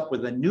comes up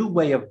with a new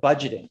way of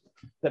budgeting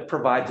that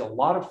provides a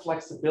lot of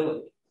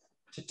flexibility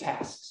to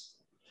tasks.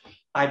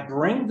 I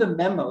bring the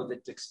memo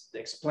that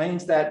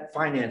explains that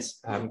finance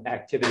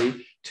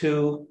activity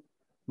to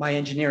my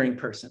engineering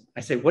person. I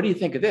say, what do you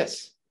think of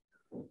this?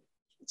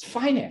 It's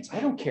finance.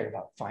 I don't care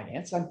about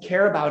finance. I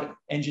care about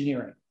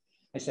engineering.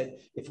 I said,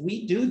 if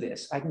we do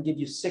this, I can give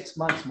you 6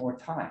 months more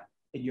time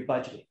in your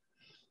budgeting.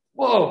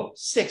 Whoa,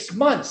 6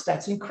 months,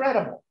 that's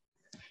incredible.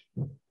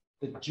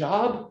 The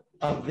job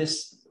of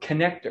this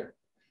connector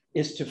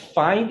is to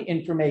find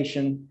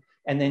information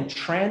and then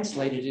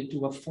translate it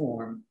into a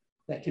form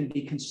that can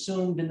be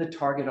consumed in the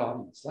target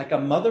audience, like a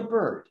mother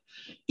bird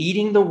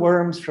eating the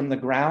worms from the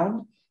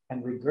ground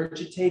and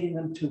regurgitating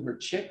them to her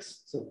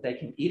chicks so that they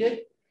can eat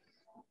it.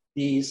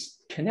 These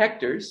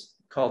connectors,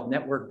 called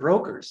network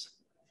brokers,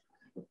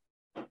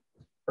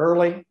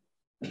 early,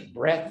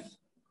 breadth,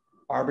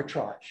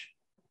 arbitrage.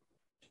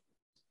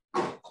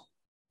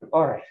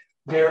 All right,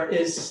 there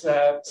is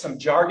some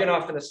jargon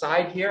off to the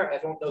side here. I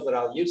don't know that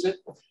I'll use it,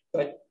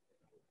 but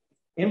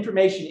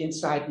information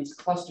inside these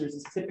clusters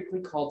is typically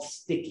called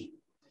sticky.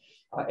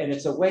 And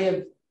it's a way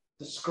of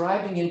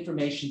describing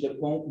information that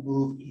won't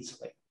move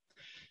easily.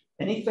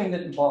 Anything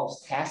that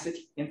involves tacit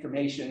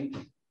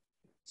information,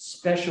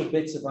 special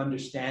bits of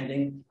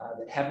understanding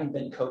that haven't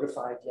been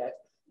codified yet,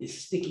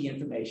 is sticky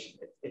information.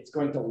 It's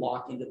going to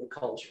lock into the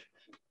culture.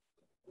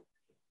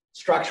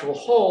 Structural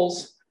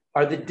holes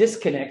are the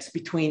disconnects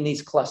between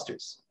these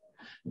clusters.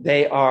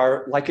 They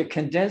are like a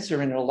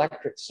condenser in an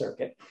electric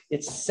circuit.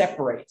 It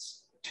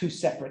separates 2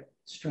 separate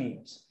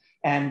streams.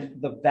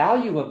 And the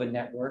value of a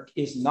network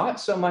is not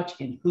so much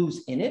in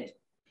who's in it,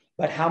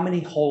 but how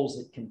many holes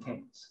it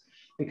contains.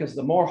 Because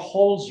the more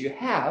holes you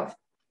have,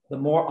 the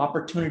more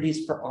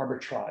opportunities for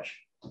arbitrage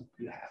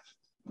you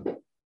have.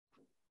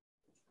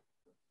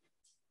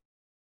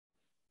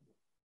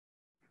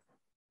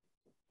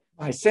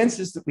 My sense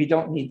is that we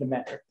don't need the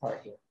metric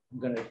part here. I'm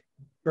going to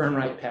burn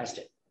right past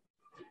it.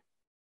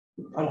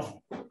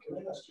 Oh. Can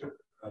I ask you?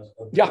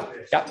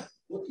 Yeah.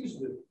 What is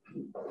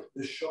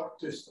the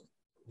shortest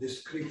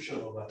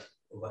description of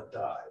a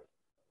tie?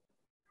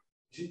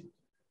 Is it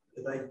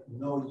that I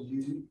know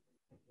you,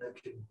 I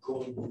can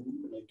call you,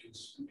 and I can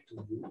speak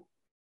to you?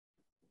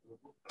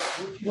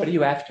 What are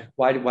you after?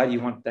 Why do you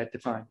want that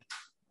defined?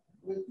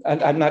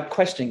 I'm not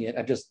questioning it.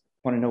 I just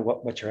want to know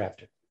what you're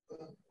after.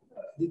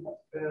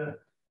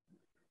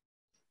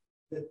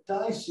 The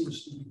tie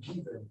seems to be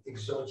given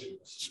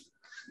exogenous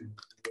in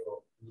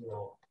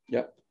your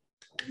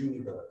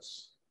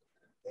universe.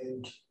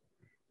 And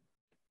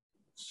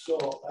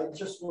so I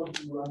just want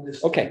to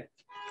understand. Okay,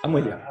 I'm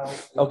with you.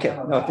 Okay,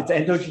 no, if it's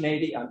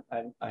endogeneity,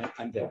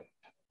 I'm there.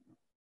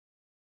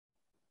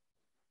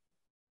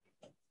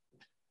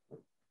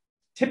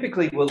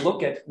 Typically, we'll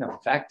look at, no, in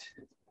fact,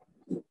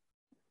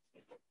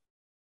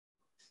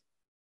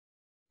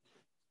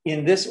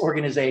 in this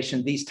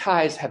organization, these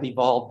ties have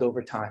evolved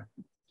over time.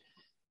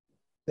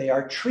 They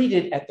are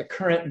treated at the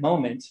current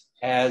moment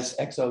as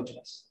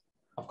exogenous.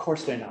 Of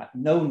course they're not.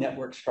 No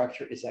network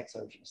structure is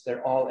exogenous.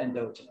 They're all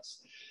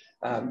endogenous.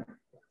 And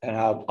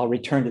I'll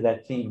return to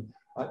that theme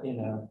in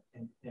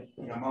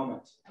a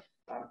moment.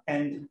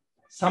 And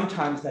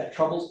sometimes that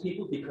troubles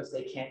people because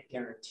they can't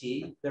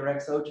guarantee they're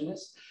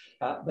exogenous,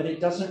 but it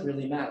doesn't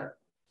really matter.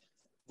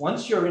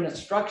 Once you're in a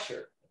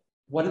structure,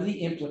 what are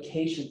the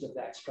implications of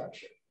that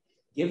structure?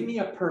 Give me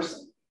a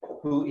person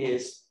who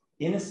is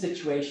in a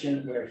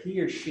situation where he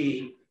or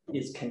she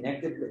is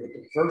connected with a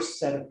diverse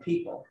set of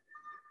people.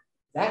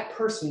 That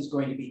person is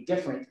going to be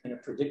different in a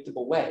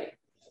predictable way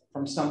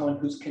from someone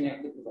who's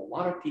connected with a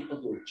lot of people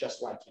who are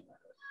just like him.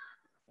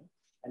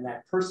 And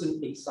that person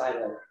inside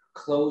a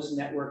closed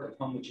network of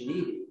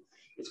homogeneity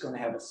is going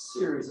to have a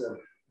series of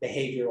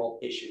behavioral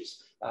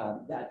issues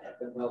that have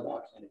been well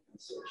documented and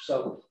researched.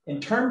 So in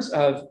terms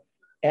of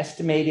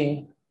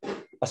estimating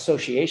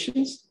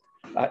associations,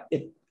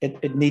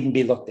 it needn't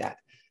be looked at.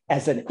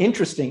 As an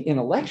interesting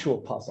intellectual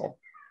puzzle,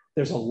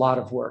 there's a lot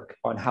of work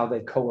on how they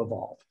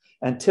co-evolve.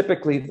 And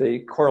typically the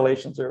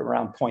correlations are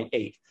around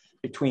 0.8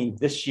 between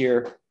this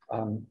year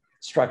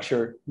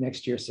structure,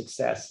 next year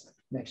success,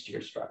 next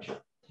year structure.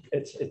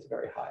 It's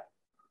very high.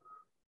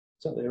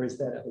 So there is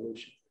that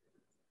evolution.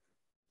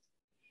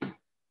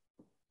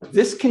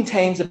 This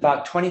contains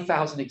about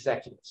 20,000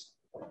 executives.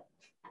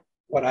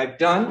 What I've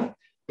done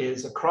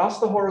is across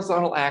the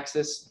horizontal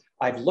axis,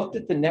 I've looked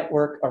at the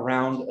network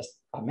around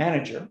a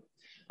manager,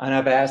 and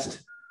I've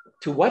asked,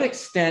 to what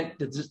extent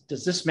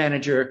does this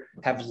manager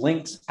have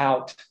links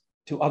out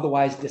to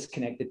otherwise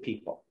disconnected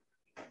people?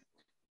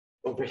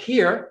 Over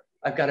here,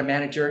 I've got a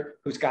manager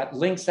who's got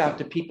links out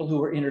to people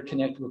who are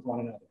interconnected with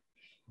one another.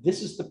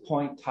 This is the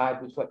point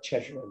tied with what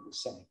Cesare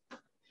was saying.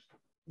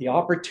 The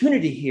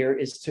opportunity here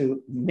is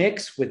to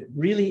mix with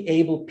really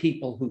able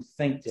people who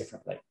think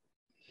differently.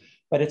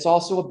 But it's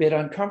also a bit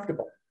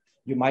uncomfortable.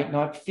 You might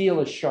not feel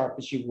as sharp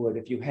as you would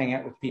if you hang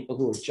out with people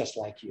who are just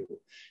like you.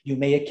 You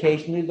may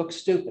occasionally look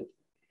stupid.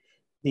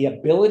 The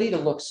ability to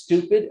look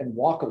stupid and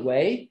walk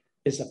away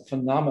is a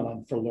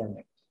phenomenon for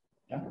learning.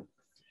 Yeah?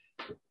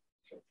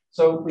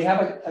 So we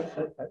have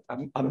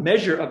a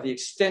measure of the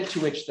extent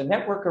to which the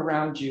network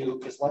around you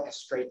is like a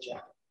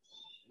straitjacket,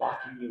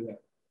 locking you in.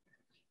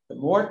 The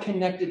more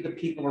connected the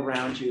people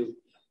around you,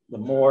 the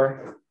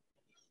more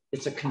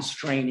it's a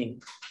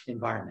constraining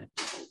environment.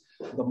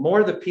 The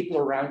more the people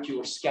around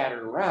you are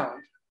scattered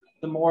around,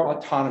 the more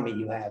autonomy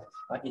you have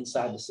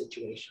inside the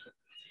situation.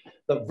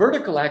 The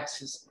vertical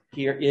axis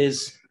here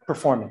is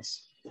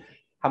performance.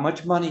 How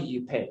much money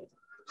you paid?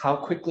 How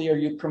quickly are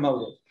you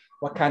promoted?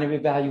 What kind of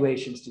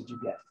evaluations did you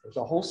get? There's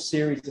a whole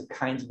series of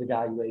kinds of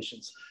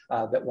evaluations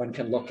that one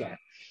can look at.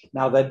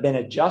 Now they've been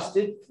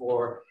adjusted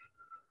for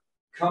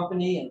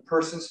company and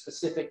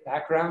person-specific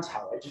backgrounds.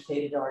 How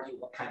educated are you?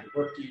 What kind of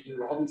work do you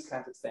do? All these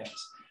kinds of things.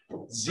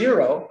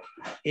 0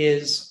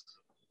 is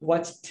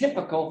what's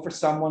typical for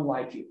someone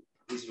like you.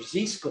 These are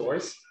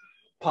Z-scores.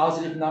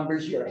 Positive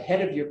numbers, you're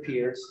ahead of your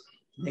peers.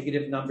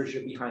 Negative numbers,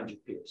 you're behind your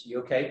peers. You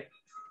okay?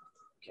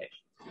 Okay.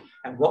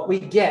 And what we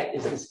get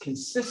is this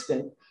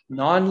consistent,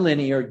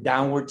 nonlinear,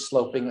 downward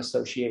sloping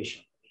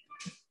association.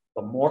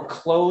 The more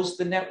closed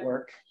the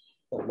network,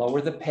 the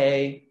lower the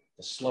pay,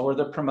 the slower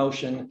the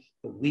promotion,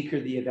 the weaker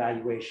the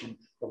evaluation,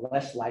 the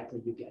less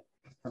likely you get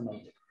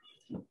promoted.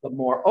 The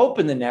more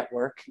open the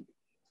network,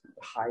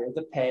 the higher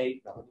the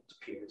pay relative to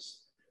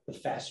peers, the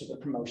faster the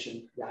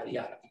promotion, yada,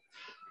 yada.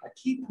 A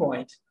key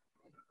point,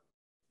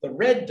 the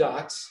red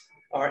dots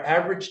are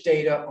average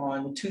data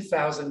on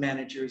 2,000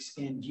 managers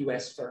in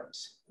US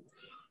firms.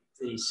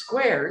 The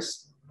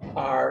squares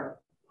are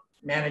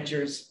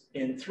managers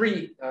in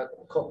 3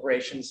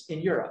 corporations in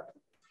Europe.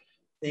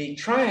 The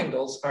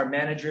triangles are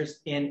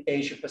managers in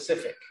Asia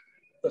Pacific.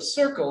 The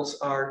circles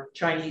are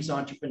Chinese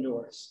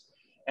entrepreneurs.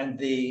 And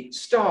the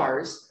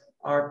stars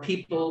are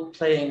people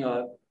playing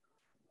a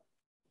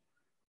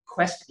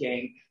quest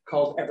game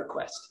called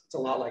EverQuest. It's a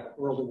lot like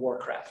World of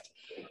Warcraft.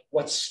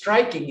 What's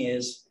striking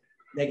is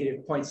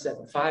negative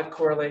 0.75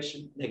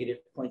 correlation, negative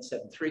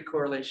 0.73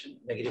 correlation,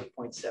 negative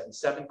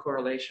 0.77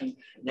 correlation,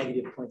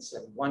 negative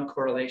 0.71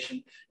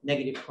 correlation,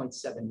 negative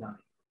 0.79.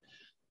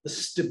 The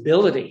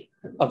stability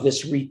of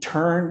this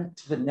return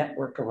to the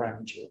network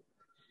around you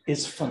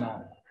is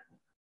phenomenal.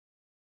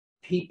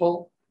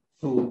 People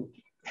who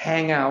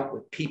hang out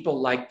with people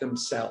like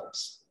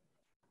themselves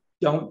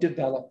don't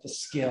develop the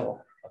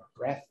skill of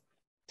breadth,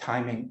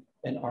 timing,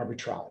 and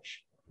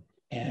arbitrage.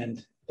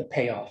 And the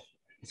payoff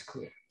is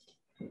clear.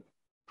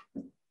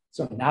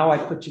 So now I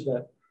put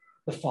you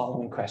the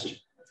following question.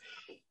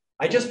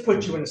 I just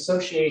put you an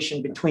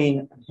association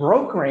between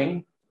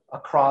brokering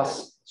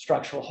across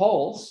structural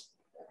holes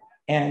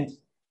and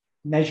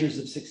measures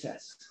of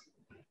success.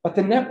 But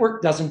the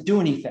network doesn't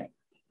do anything.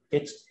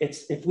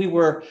 If we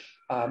were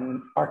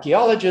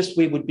archaeologists,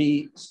 we would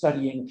be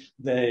studying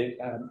the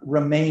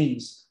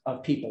remains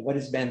of people, what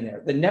has been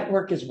there. The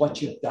network is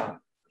what you've done.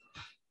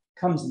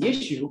 Comes the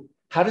issue,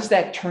 how does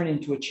that turn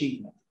into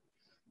achievement?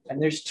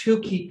 And there's 2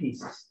 key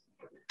pieces.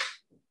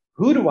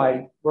 Who do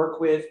I work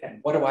with and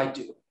what do I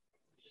do?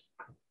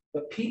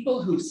 The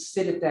people who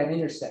sit at that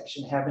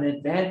intersection have an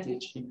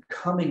advantage in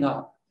coming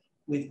up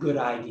with good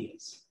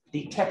ideas,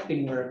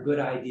 detecting where a good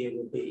idea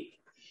will be.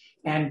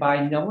 And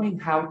by knowing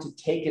how to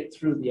take it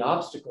through the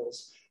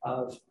obstacles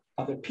of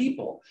other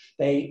people,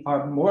 they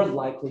are more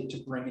likely to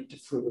bring it to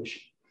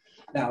fruition.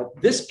 Now,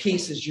 this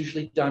piece is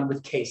usually done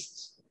with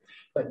cases,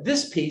 but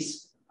this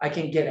piece I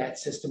can get at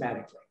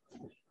systematically.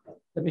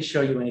 Let me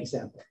show you an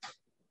example.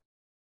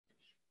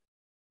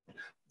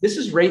 This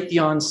is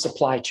Raytheon's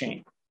supply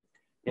chain.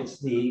 It's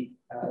the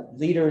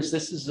leaders.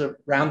 This is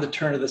around the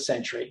turn of the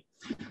century.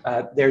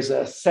 There's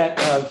a set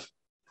of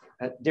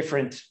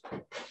different, I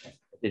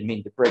didn't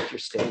mean to break your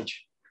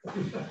stage.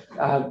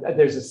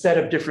 There's a set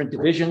of different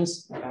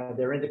divisions.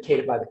 They're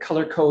indicated by the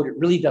color code. It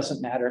really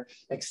doesn't matter,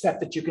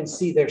 except that you can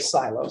see their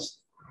silos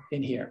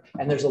in here.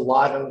 And there's a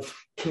lot of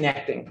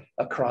connecting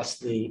across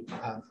the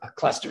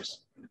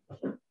clusters.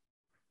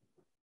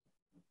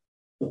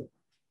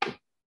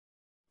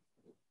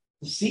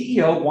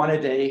 CEO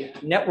wanted a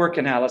network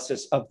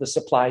analysis of the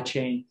supply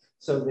chain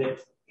so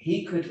that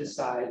he could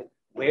decide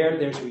where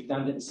there's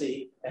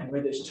redundancy and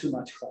where there's too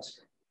much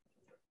clustering.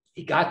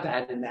 He got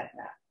that in that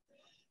map.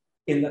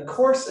 In the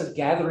course of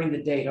gathering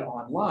the data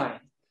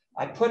online,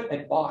 I put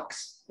a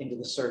box into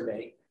the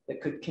survey that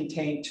could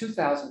contain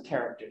 2,000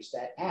 characters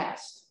that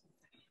asked,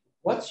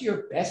 what's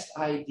your best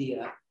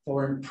idea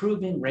for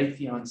improving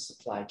Raytheon's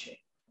supply chain?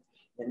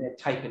 And then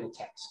type in a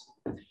text.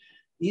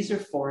 These are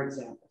 4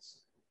 examples.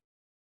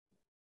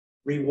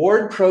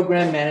 Reward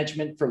program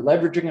management for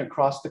leveraging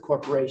across the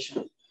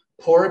corporation.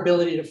 Poor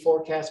ability to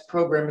forecast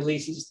program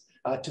releases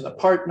to the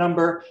part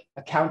number,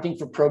 accounting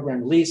for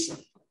program release,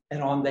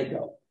 and on they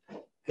go.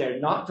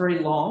 They're not very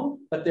long,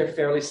 but they're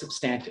fairly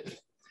substantive.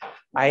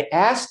 I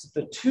asked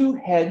the 2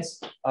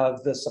 heads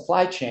of the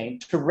supply chain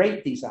to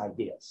rate these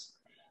ideas.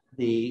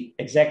 The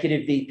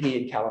executive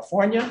VP in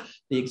California,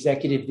 the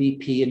executive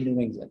VP in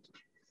New England.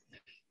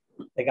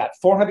 They got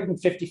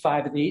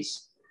 455 of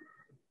these.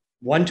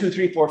 1, 2,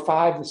 3, 4,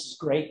 5. This is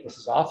great. This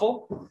is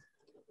awful.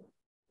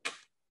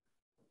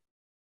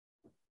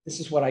 This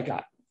is what I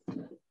got.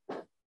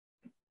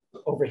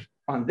 Over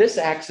on this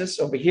axis,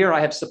 over here, I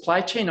have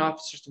supply chain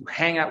officers who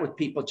hang out with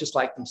people just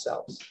like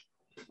themselves.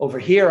 Over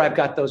here, I've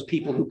got those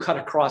people who cut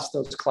across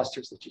those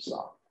clusters that you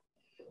saw.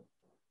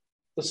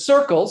 The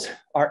circles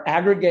are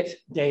aggregate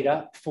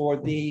data for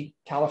the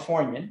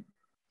Californian.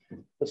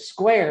 The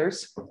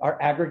squares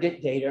are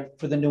aggregate data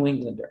for the New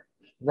Englander.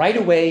 Right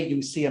away,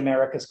 you see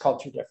America's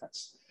culture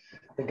difference.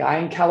 The guy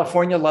in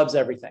California loves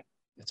everything.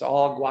 It's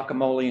all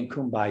guacamole and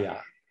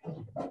kumbaya.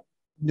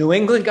 New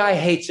England guy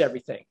hates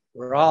everything.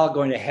 We're all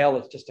going to hell.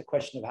 It's just a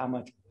question of how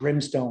much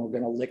brimstone we're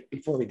going to lick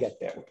before we get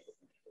there.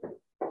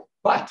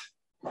 But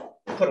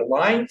put a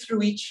line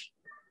through each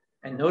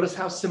and notice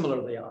how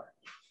similar they are.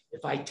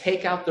 If I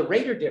take out the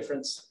rater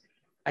difference,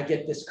 I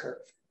get this curve.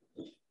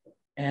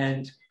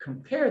 And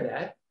compare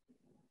that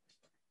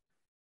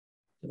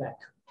to that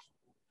curve.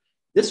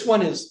 This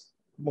one is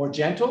more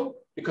gentle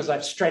because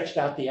I've stretched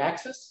out the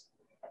axis.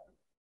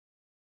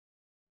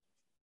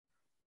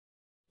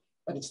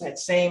 But it's that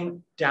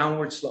same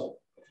downward slope.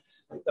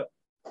 The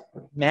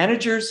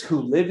managers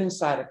who live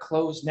inside a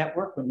closed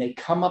network, when they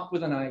come up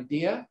with an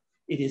idea,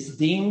 it is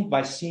deemed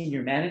by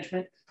senior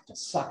management to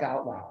suck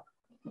out loud.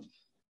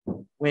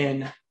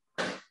 When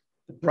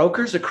the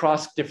brokers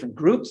across different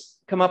groups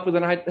come up with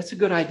an idea, that's a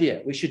good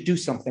idea. We should do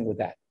something with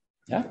that.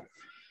 Yeah.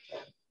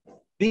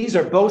 These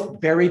are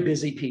both very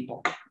busy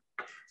people.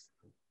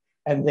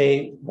 And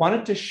they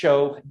wanted to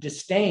show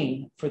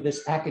disdain for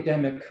this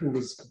academic who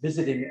was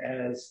visiting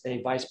as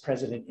a vice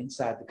president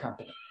inside the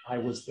company. I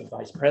was the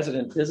vice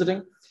president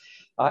visiting.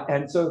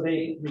 And so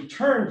they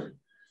returned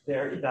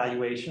their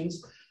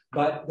evaluations,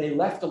 but they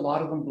left a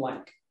lot of them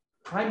blank.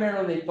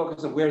 Primarily, they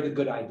focused on where are the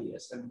good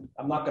ideas. And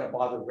I'm not going to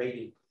bother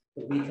rating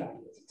the weak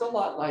ideas. It's a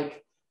lot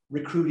like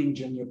recruiting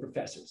junior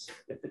professors.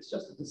 If it's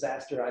just a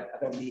disaster, I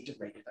don't need to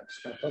rate it. I'm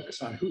just going to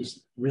focus on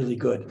who's really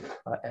good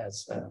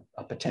as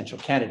a potential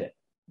candidate.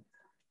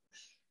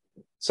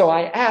 So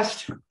I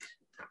asked,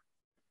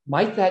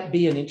 might that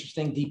be an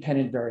interesting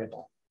dependent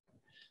variable?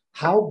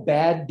 How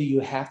bad do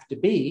you have to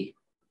be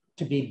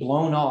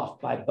blown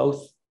off by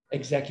both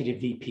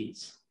executive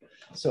VPs?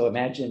 So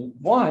imagine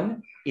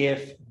 1,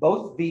 if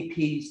both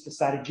VPs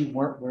decided you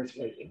weren't worth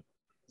rating.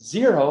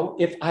 0,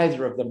 if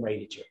either of them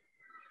rated you.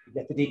 You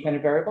get the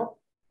dependent variable?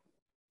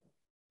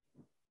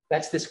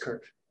 That's this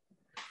curve.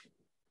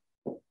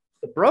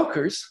 The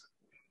brokers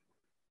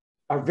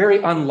are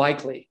very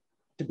unlikely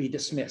to be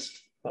dismissed.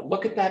 But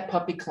look at that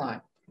puppy climb.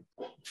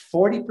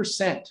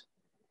 40%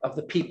 of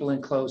the people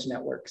in closed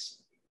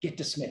networks get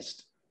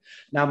dismissed.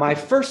 Now, my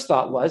first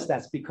thought was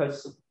that's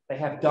because they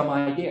have dumb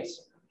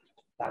ideas.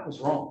 That was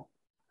wrong.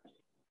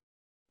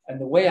 And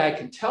the way I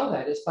can tell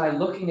that is by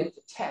looking at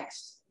the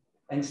text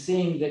and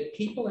seeing that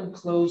people in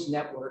closed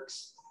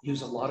networks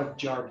use a lot of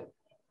jargon.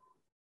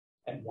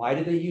 And why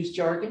do they use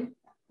jargon?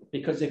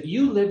 Because if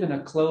you live in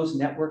a closed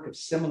network of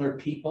similar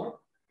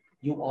people,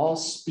 you all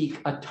speak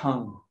a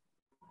tongue.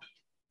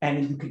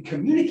 And you can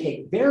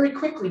communicate very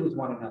quickly with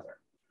one another,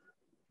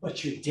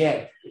 but you're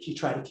dead if you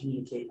try to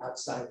communicate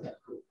outside of that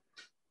group.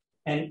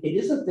 And it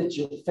isn't that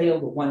you'll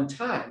fail the one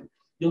time,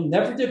 you'll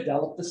never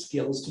develop the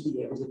skills to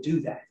be able to do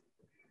that.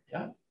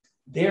 Yeah?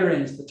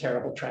 Therein is the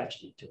terrible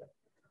tragedy to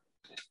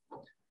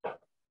it.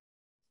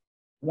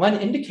 One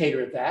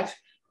indicator of that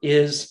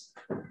is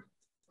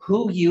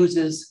who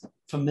uses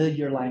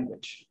familiar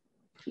language.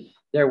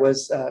 There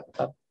was a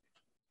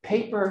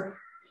paper,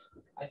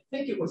 I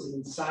think it was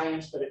in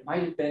Science, but it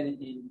might have been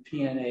in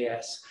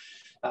PNAS,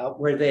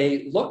 where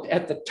they looked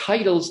at the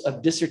titles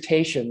of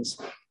dissertations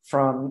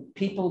from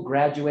people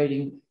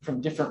graduating from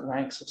different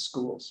ranks of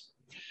schools.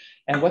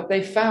 And what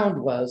they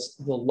found was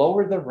the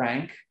lower the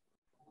rank,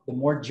 the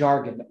more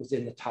jargon that was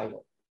in the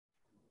title.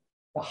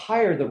 The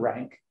higher the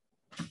rank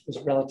was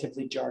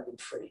relatively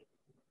jargon-free.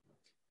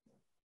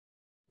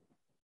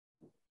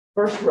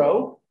 First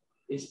row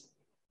is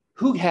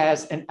who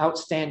has an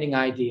outstanding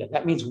idea.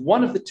 That means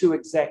one of the 2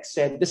 execs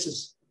said, this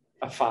is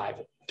a 5,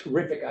 a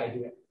terrific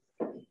idea.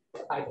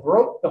 I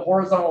broke the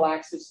horizontal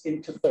axis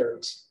into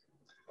thirds.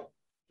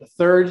 The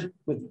third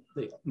with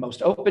the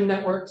most open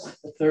networks,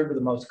 the third with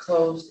the most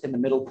closed, and the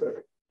middle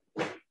third.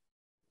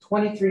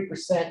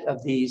 23%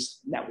 of these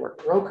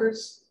network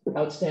brokers,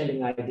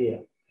 outstanding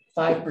idea.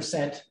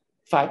 5%,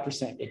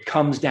 5%. It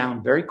comes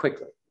down very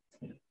quickly.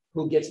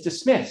 Who gets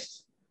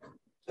dismissed?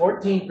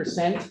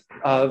 14%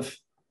 of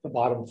the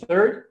bottom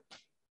third,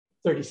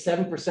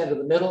 37% of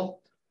the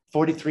middle,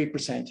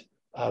 43%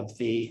 of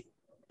the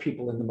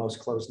people in the most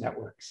closed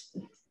networks.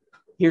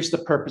 Here's the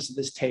purpose of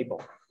this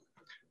table.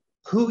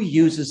 Who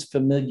uses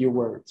familiar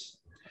words?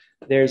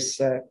 There's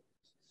a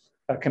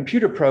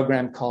computer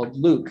program called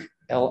Luke,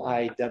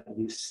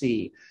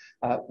 L-I-W-C,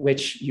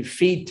 which you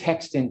feed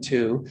text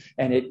into,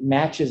 and it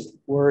matches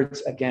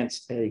words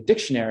against a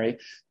dictionary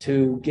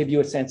to give you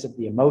a sense of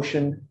the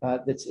emotion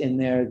that's in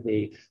there,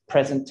 the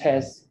present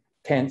tense,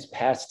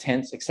 past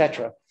tense,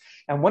 etc.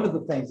 And one of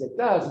the things it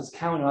does is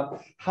count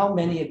up how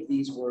many of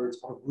these words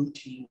are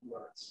routine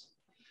words.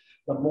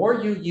 The more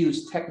you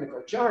use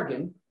technical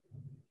jargon,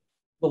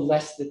 the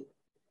less that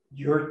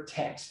your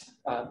text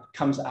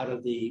comes out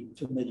of the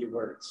familiar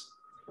words.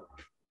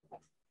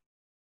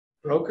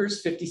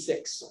 Brokers,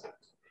 56.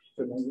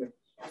 Familiar.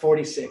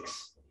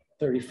 46,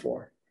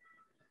 34.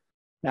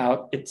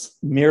 Now, it's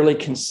merely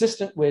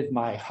consistent with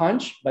my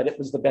hunch, but it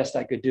was the best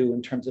I could do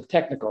in terms of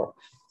technical.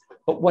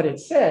 But what it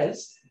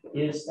says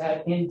is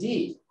that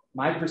indeed,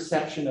 my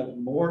perception of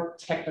more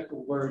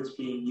technical words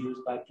being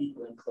used by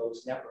people in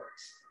closed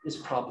networks is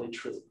probably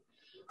true.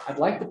 I'd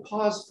like to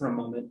pause for a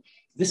moment.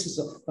 This is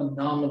a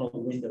phenomenal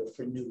window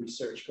for new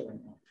research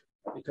going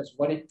on, because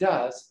what it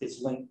does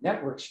is link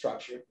network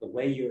structure, the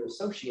way you're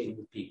associating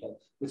with people,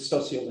 with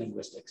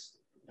sociolinguistics.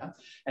 Yeah?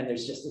 And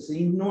there's just this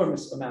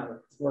enormous amount of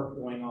work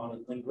going on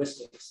in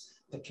linguistics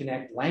to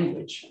connect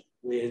language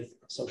with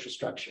social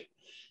structure.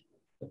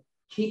 The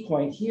key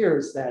point here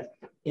is that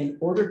in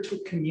order to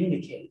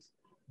communicate,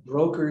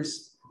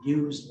 brokers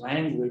use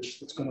language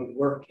that's going to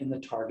work in the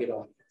target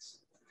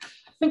audience.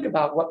 Think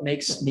about what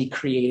makes me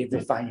creative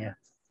if I am.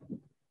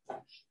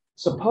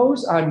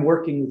 Suppose I'm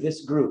working with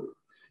this group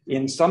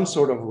in some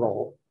sort of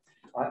role,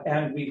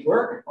 and we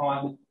work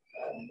on,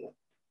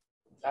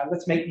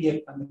 let's make me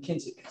a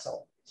McKinsey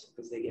consultant,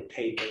 because they get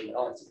paid very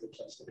well. It's a good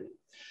place to be.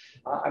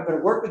 I'm going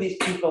to work with these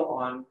people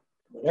on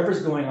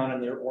whatever's going on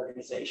in their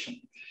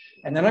organization.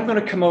 And then I'm going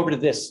to come over to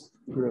this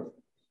group,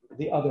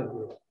 the other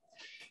group.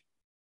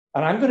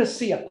 And I'm going to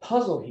see a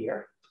puzzle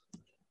here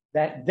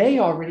that they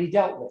already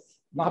dealt with.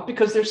 Not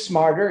because they're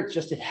smarter, it's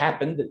just it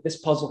happened that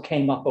this puzzle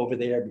came up over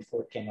there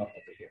before it came up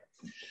over here.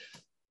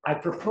 I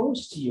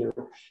propose to you,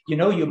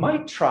 you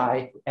might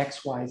try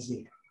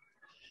XYZ.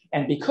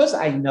 And because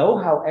I know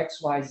how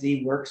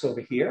XYZ works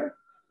over here,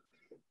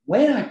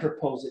 when I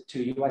propose it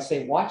to you, I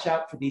say, watch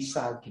out for these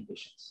side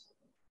conditions.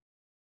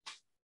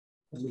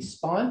 The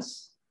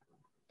response,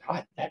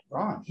 God, that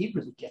Ron, he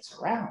really gets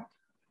around.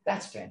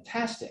 That's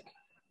fantastic.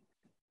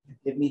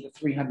 Give me the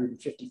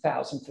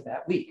 350,000 for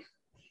that week.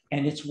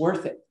 And it's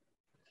worth it,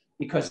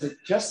 because it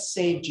just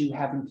saved you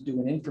having to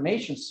do an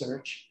information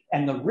search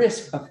and the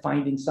risk of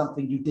finding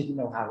something you didn't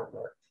know how it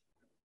worked.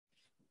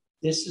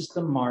 This is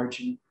the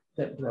margin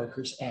that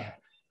brokers add.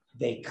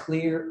 They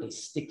clear a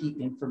sticky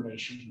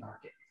information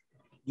market.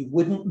 You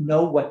wouldn't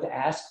know what to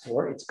ask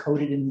for. It's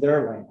coded in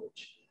their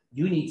language.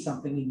 You need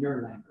something in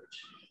your language.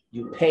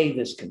 You pay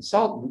this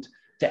consultant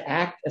to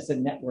act as a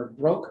network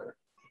broker,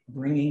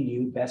 bringing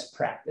you best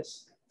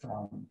practice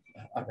from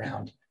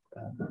around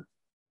the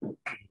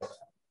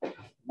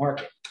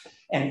market.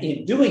 And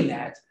in doing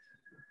that,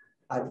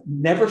 I've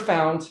never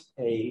found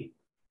a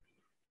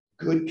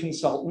good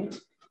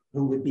consultant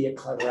who would be a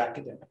clever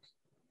academic.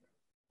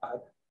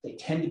 They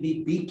tend to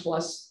be B+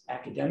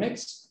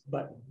 academics,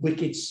 but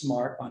wicked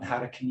smart on how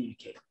to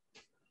communicate.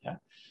 Yeah?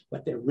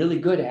 What they're really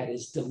good at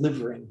is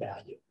delivering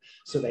value.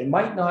 So they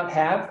might not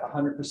have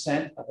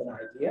 100% of an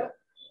idea,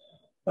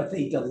 but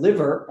they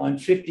deliver on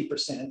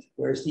 50%,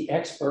 whereas the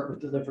expert would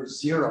deliver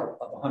 0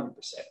 of 100%.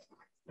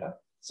 Yeah?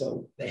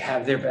 So they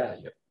have their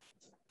value.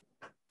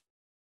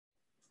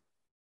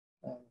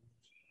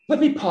 Let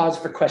me pause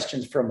for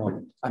questions for a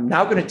moment. I'm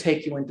now going to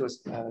take you into a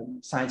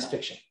science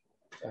fiction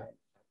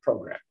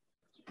program.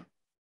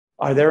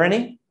 Are there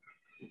any?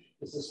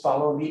 Does this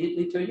follow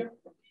immediately to you?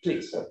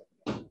 Please.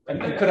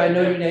 And could I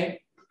know your name?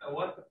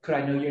 What? Could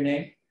I know your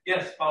name?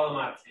 Yes, Paolo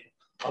Marzi.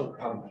 Oh,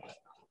 Paolo.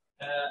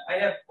 I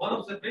have one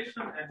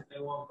observation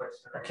and one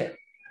question. Okay.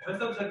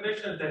 First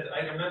observation that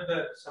I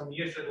remember some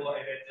years ago I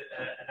read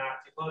an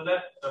article,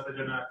 not a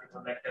journal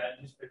article, like a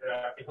newspaper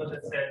article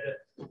that said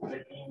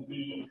that in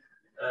the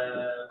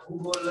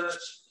Google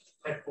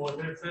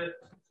headquarters,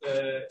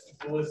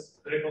 it was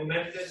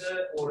recommended,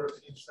 or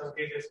in some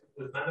cases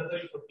it was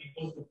mandatory for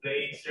people to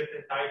play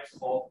certain types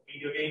of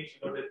video games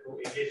in order to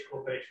engage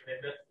cooperation.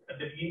 And at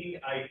the beginning,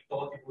 I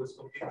thought it was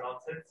complete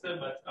nonsense,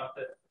 but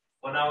after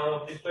 1 hour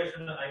of this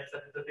question, I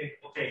started to think,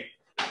 okay,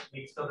 it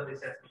makes totally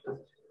sense,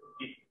 because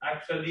it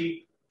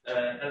actually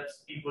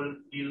helps people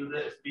build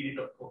a spirit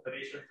of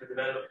cooperation to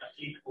develop a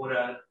click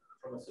morale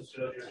from from a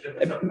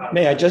sociological.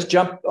 May I just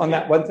jump on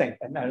that one thing?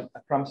 And I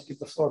promise to give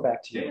the floor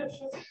back to you. Yeah,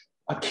 sure.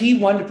 A key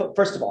wonderful,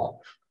 first of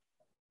all,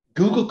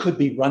 Google could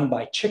be run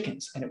by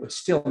chickens and it would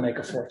still make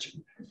a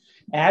fortune.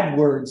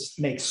 AdWords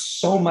makes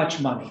so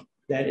much money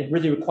that it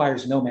really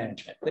requires no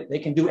management. They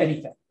can do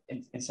anything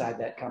inside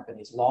that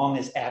company as long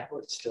as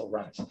AdWords still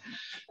runs.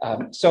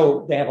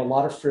 So they have a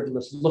lot of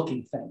frivolous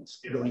looking things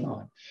going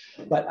on.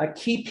 But a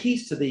key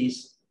piece to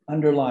these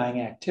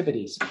underlying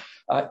activities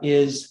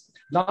is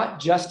not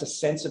just a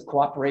sense of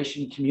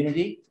cooperation and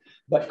community,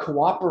 but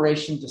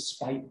cooperation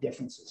despite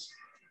differences.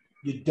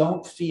 You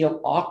don't feel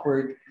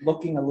awkward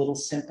looking a little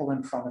simple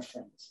in front of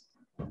friends.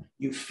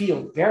 You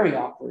feel very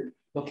awkward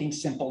looking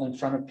simple in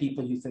front of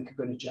people you think are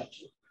going to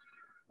judge you.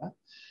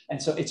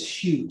 And so it's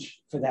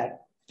huge for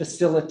that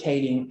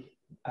facilitating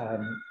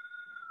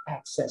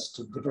access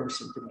to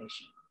diverse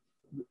information.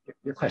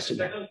 Your question.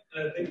 Second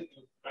thing,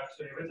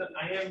 actually,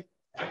 I am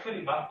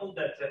actually baffled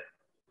that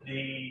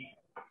the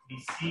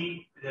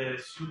DC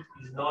suit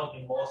is not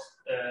the most,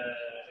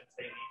 let's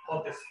say, the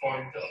hottest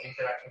point of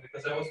interaction,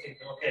 because I was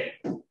thinking, okay,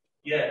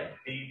 yeah,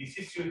 the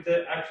DC suit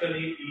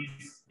actually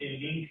is a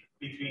link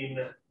between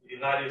the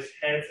various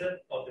heads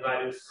of the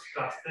various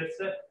clusters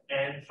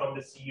and from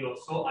the CEO.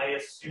 So I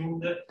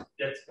assumed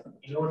that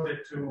in order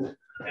to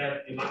have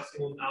the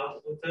maximum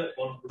output,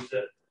 one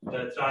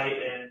would try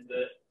and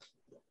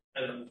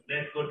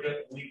network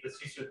with the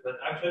C-suite, but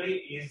actually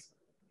is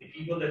the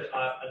people that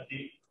are at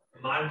the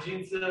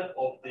margins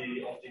of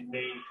the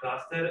main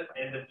cluster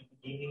and at the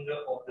beginning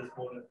of the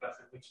smaller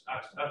cluster, which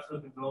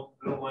absolutely blows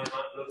my mind.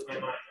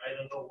 I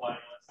don't know why I'm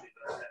saying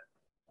that.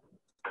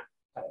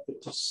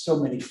 There's so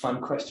many fun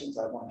questions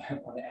I want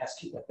to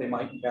ask you that they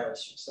might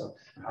embarrass you. So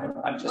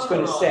I'm just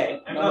going to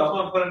say, I'm not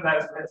one for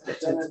embarrassment.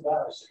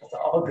 It's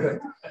all good.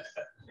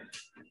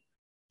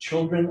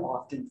 Children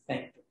often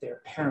think that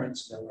their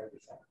parents know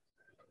everything.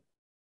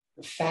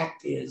 The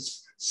fact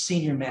is,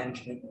 senior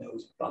management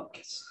knows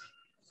buckets.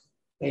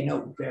 They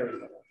know very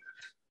little.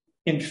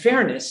 In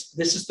fairness,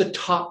 this is the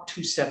top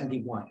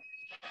 271.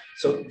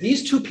 So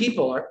these two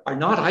people are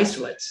not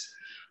isolates.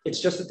 It's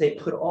just that they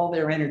put all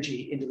their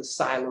energy into the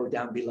silo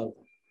down below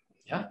them.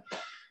 Yeah?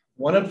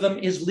 One of them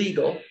is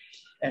legal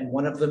and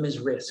one of them is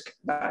risk.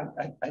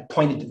 I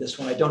pointed to this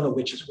one. I don't know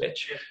which is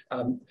which.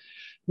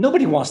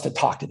 Nobody wants to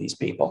talk to these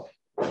people.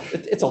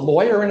 It's a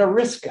lawyer and a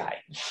risk guy.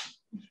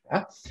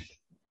 Yeah?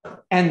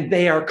 And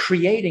they are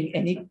creating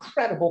an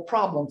incredible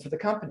problem for the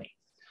company.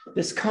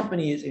 This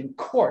company is in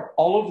court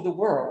all over the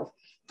world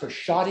for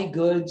shoddy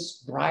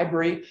goods,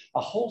 bribery,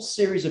 a whole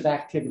series of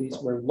activities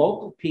where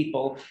local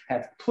people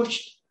have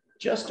pushed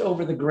just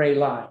over the gray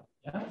line.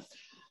 Yeah?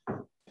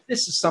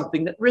 This is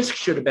something that risk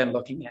should have been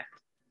looking at.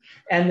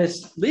 And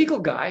this legal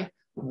guy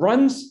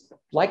runs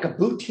like a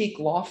boutique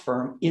law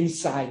firm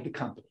inside the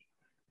company.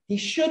 He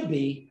should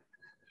be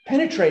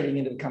penetrating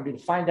into the company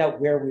to find out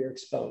where we're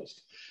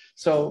exposed.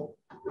 So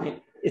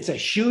it's a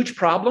huge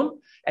problem.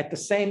 At the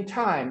same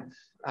time,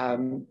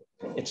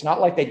 it's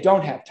not like they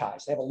don't have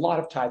ties. They have a lot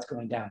of ties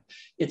going down.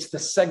 It's the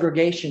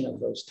segregation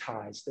of those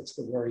ties that's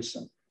the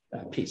worrisome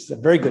piece. It's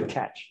a very good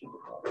catch.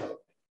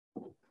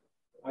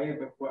 I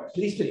have a question.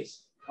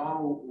 Please.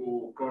 How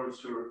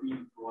culture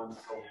influence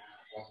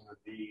on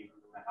the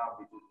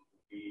habit to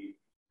be,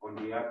 on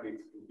the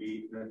habits to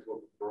be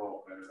network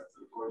broker?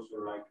 The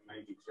culture like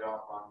maybe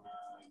Japan,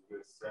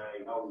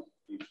 USA, how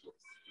it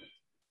works?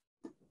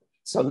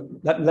 So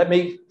let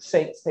me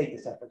state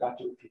this. I forgot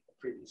to repeat the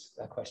previous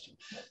question.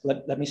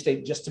 Let me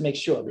state just to make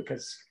sure,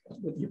 because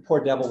you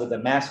poor devil with a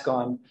mask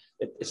on,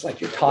 it's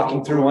like you're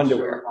talking through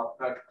underwear.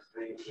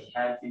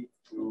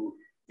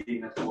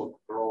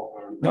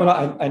 No,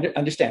 I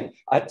understand.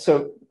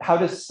 So how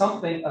does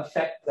something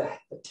affect the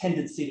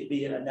tendency to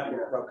be in a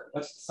network broker?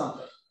 What's the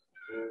something?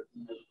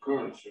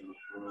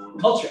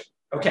 Culture.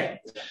 Okay.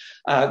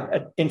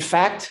 In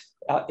fact,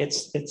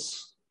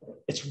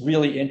 it's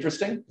really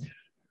interesting.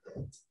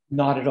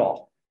 Not at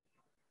all.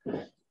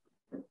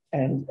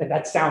 And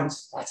that's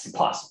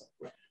impossible.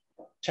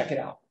 Check it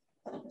out.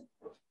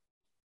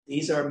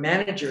 These are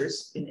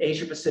managers in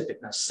Asia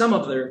Pacific. Now, some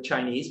of them are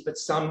Chinese, but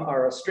some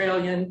are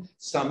Australian,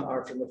 some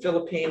are from the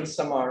Philippines,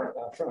 some are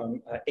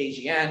from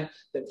ASEAN,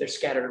 that they're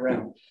scattered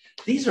around.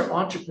 These are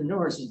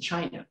entrepreneurs in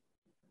China.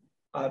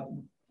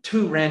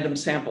 Two random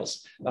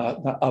samples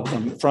of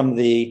them from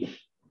the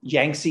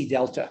Yangtze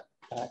Delta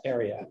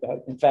area.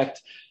 In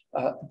fact,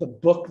 the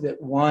book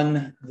that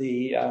won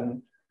the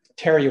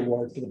Terry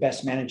Award for the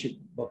best management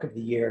book of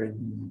the year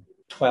in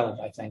 12,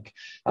 I think,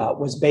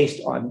 was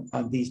based on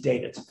these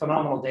data. It's a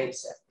phenomenal data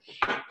set.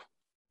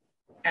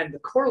 And the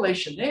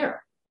correlation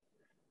there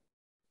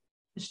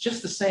is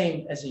just the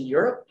same as in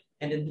Europe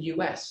and in the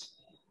US.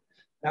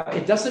 Now,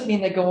 it doesn't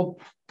mean they go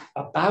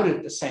about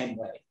it the same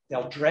way.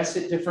 They'll dress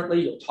it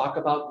differently. You'll talk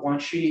about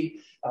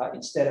guanxi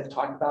instead of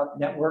talking about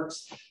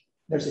networks.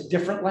 There's a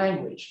different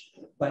language,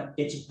 but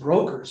it's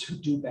brokers who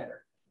do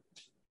better.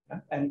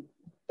 And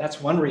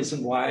that's one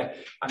reason why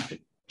I'm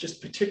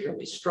just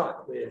particularly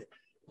struck with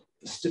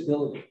the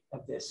stability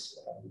of this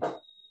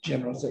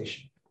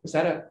generalization. Is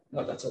that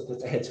no, that's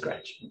a head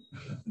scratch.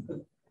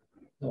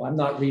 No, I'm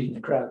not reading the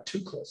crowd too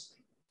closely.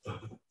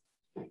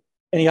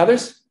 Any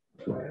others?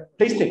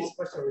 Please, please.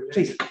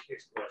 Please.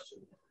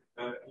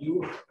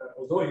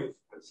 Although you've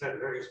said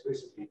very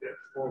explicitly that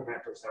all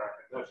methods are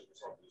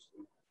exogenous,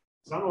 obviously,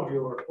 some of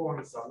your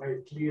points are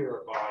made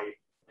clear by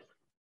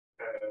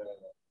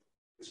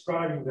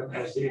describing them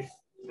as if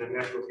the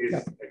network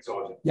is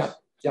exogenous. Yeah.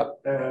 Yep.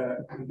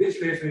 And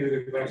this leads me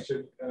to the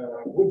question,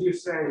 would you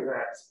say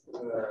that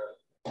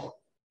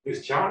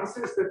there's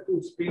chances that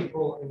puts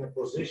people in a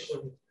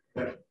position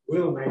that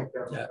will make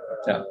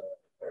them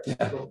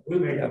will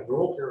make them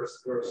brokers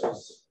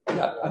versus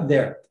I'm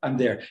there.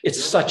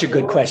 It's such a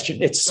good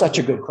question. It's such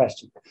a good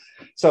question.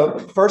 So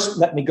first,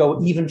 let me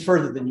go even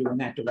further than you in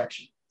that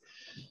direction.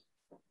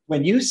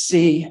 When you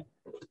see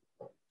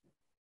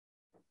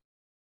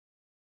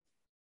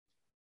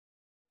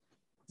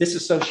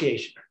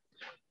disassociation,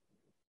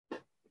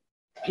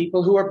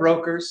 people who are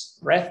brokers,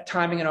 breadth,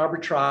 timing, and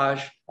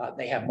arbitrage,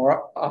 they have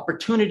more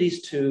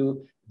opportunities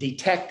to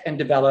detect and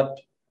develop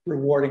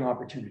rewarding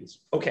opportunities.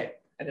 Okay,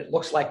 and it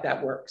looks like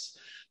that works.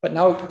 But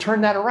now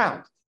turn that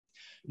around.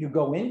 You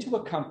go into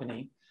a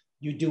company,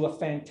 you do a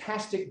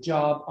fantastic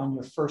job on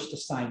your first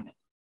assignment.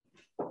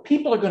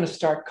 People are going to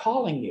start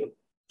calling you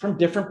from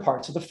different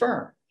parts of the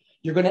firm.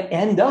 You're going to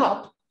end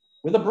up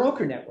with a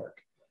broker network.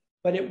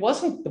 But it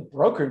wasn't the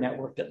broker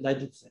network that led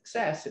to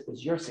success. It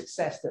was your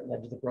success that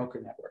led to the broker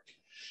network.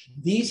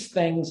 These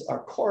things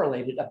are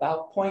correlated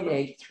about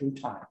 0.8 through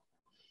time.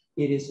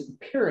 It is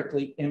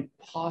empirically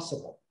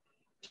impossible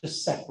to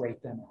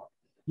separate them out.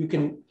 You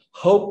can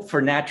hope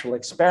for natural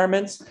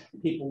experiments.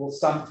 People will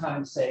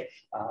sometimes say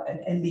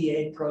an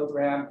MBA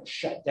program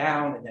shut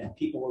down and then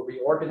people will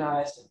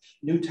reorganize and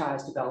new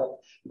ties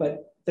develop,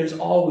 but there's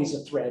always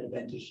a thread of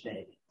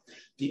endogeneity.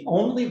 The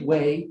only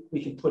way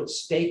we can put a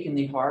stake in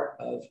the heart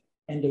of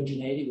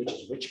endogeneity, which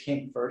is which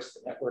came first,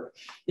 the network,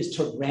 is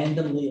to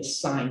randomly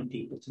assign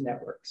people to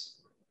networks.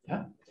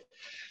 Yeah?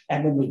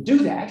 And when we do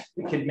that,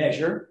 we can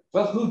measure,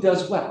 well, who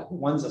does well? The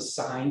one's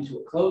assigned to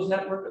a closed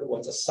network or the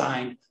one's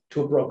assigned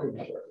to a broker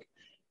network.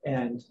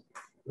 And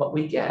what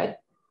we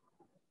get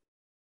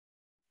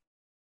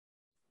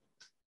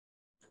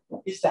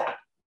is that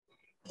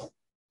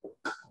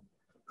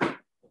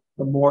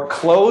the more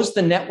closed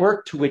the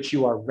network to which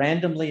you are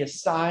randomly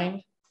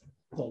assigned,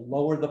 the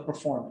lower the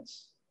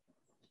performance.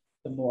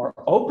 The more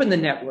open the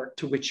network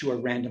to which you are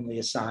randomly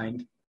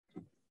assigned,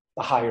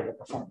 the higher the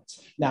performance.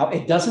 Now,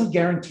 it doesn't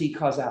guarantee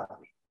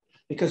causality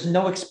because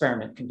no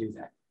experiment can do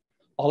that.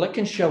 All it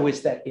can show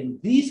is that in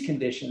these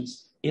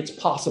conditions, it's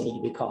possible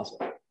to be causal.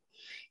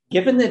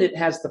 Given that it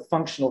has the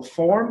functional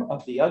form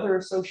of the other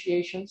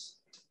associations,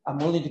 I'm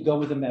willing to go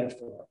with a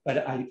metaphor,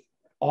 but I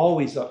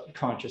always am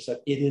conscious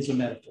that it is a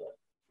metaphor.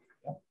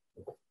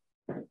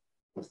 Yeah.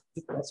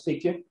 Can I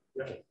speak to you?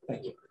 Yeah. Okay,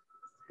 thank you.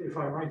 If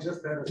I might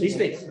just add, please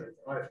speak.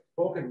 I've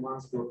spoken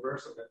once to a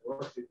person that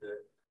worked in the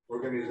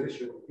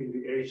organization in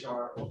the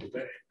HR of the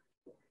bank,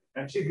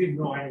 and she didn't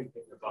know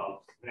anything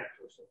about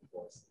networks, of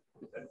course.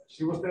 And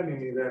she was telling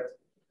me that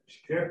she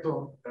kept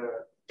on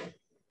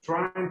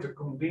trying to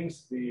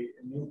convince the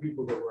new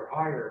people that were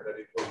hired that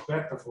it was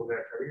better for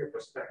their career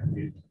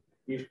perspective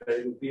if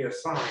they would be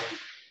assigned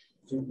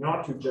to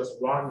not to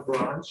just one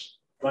branch,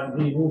 but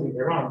be moving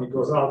around,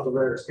 because out of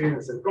their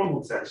experience and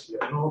common sense, she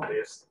had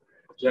noticed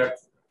that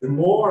the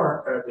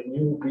more the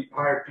new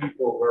hired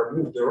people were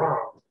moved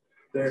around,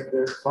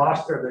 the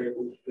faster they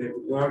would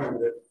learn and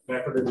the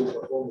better they would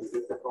perform with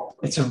the company.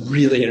 It's a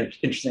really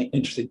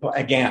interesting point.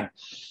 Again,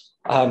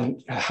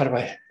 how do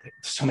I,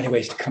 so many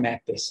ways to come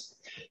at this.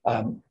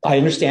 I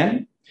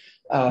understand.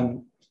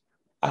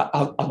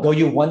 I'll go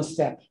you one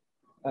step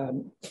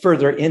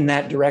further in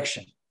that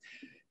direction.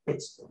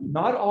 It's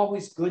not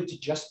always good to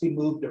just be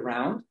moved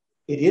around.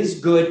 It is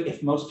good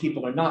if most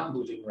people are not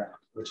moving around,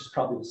 which is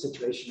probably the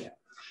situation now.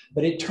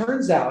 But it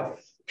turns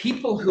out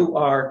people who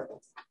are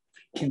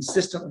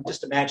consistently,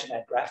 just imagine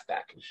that graph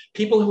back,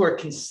 people who are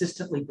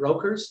consistently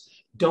brokers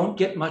don't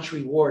get much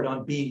reward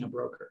on being a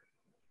broker.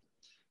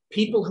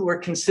 People who are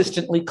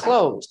consistently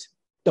closed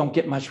don't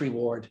get much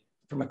reward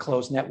from a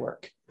closed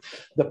network.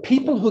 The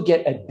people who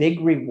get a big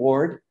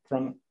reward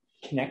from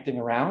connecting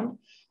around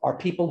are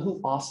people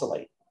who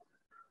oscillate.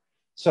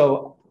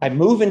 So I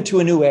move into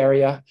a new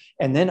area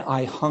and then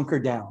I hunker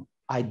down.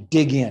 I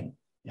dig in.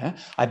 Yeah?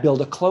 I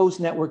build a closed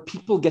network.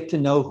 People get to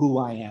know who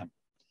I am.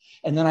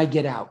 And then I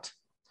get out.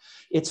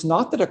 It's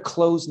not that a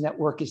closed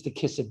network is the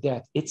kiss of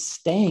death. It's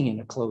staying in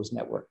a closed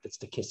network that's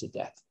the kiss of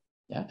death.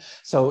 Yeah.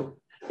 So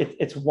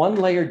it's one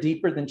layer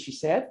deeper than she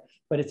said,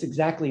 but it's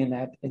exactly in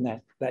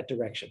that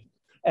direction.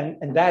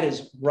 And that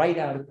is right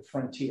out at the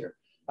frontier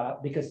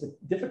because the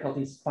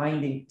difficulty is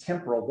finding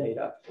temporal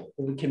data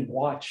where we can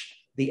watch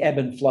the ebb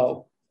and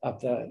flow of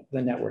the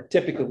network.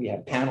 Typically, we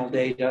have panel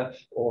data,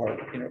 or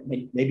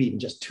maybe even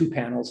just two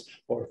panels,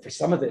 or for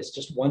some of this,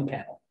 just one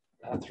panel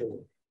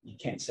through. You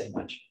can't say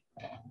much.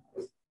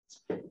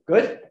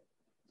 Good?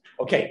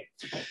 Okay.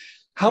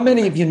 How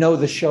many of you know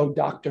the show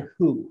Doctor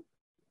Who?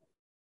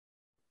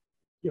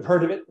 You've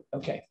heard of it?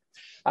 Okay.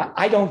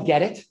 I don't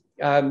get it.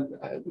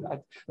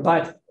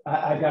 But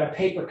I've got a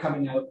paper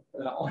coming out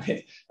on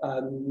it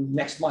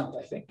next month,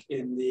 I think,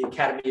 in the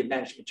Academy of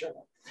Management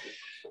Journal.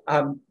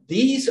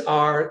 These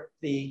are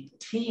the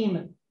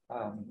team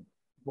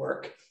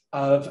work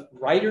of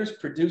writers,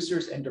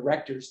 producers, and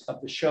directors of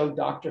the show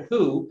Doctor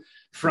Who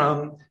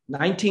from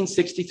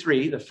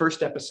 1963, the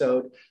first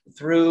episode,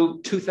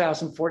 through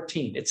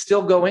 2014. It's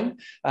still going,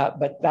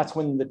 but that's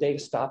when the data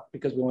stopped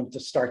because we wanted to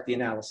start the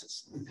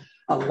analysis.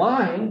 A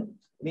line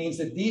means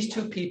that these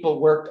two people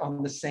worked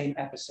on the same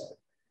episode,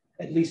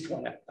 at least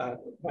one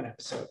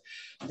episode.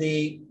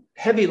 The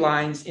heavy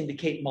lines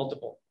indicate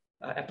multiple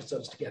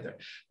episodes together.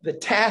 The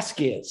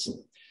task is,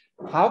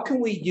 how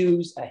can we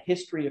use a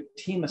history of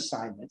team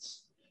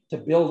assignments to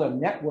build a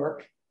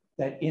network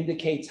that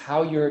indicates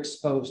how you're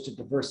exposed to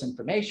diverse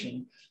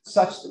information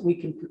such that we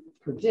can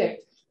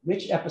predict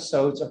which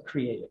episodes are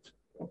creative?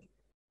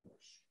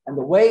 And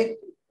the way,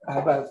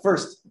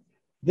 first,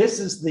 this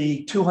is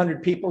the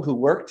 200 people who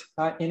worked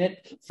in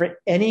it. For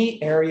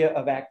any area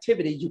of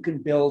activity, you can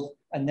build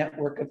a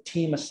network of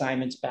team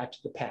assignments back to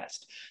the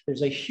past.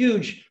 There's a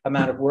huge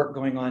amount of work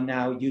going on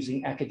now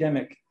using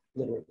academic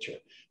literature,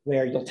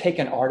 where you'll take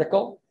an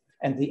article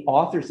and the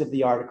authors of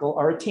the article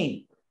are a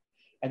team.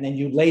 And then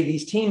you lay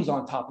these teams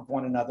on top of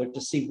one another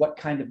to see what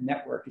kind of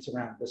network is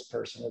around this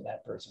person or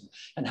that person,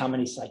 and how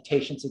many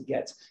citations it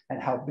gets,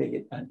 and how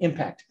big an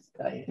impact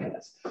it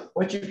has.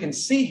 What you can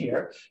see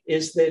here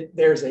is that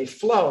there's a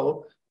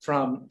flow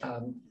from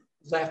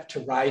left to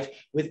right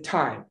with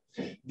time.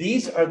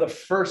 These are the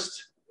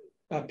first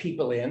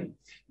people in.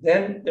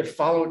 Then there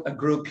followed a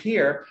group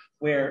here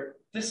where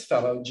this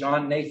fellow,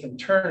 John Nathan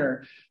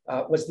Turner,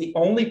 was the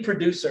only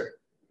producer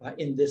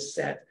in this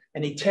set,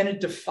 and he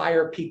tended to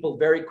fire people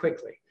very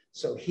quickly.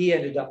 So he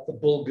ended up the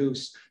bull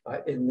goose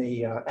in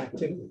the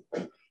activity.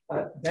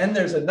 Then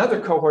there's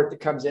another cohort that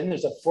comes in.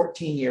 There's a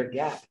 14-year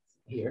gap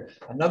here.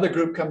 Another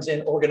group comes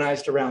in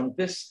organized around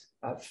this,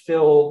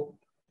 Phil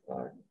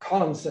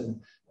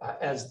Collinson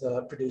as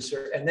the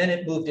producer. And then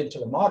it moved into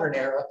the modern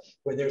era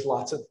where there's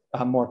lots of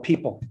more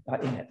people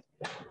in it.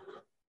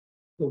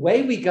 The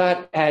way we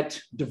got at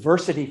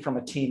diversity from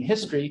a team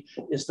history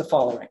is the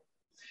following.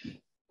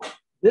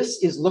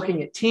 This is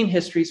looking at team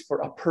histories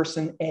for a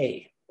person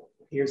A.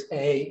 Here's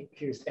A,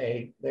 here's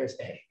A, there's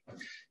A.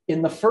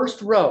 In the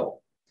first row,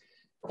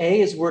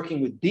 A is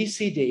working with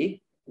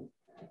BCD.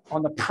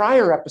 On the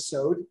prior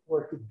episode,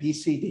 worked with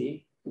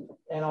BCD.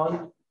 And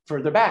on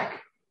further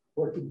back,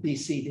 worked with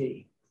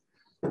BCD.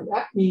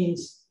 That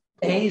means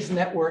A's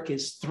network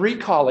is 3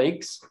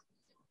 colleagues,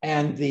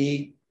 and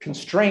the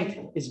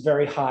constraint is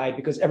very high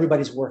because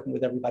everybody's working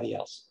with everybody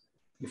else.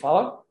 You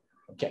follow?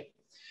 Okay.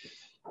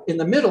 In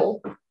the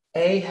middle,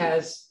 A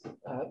has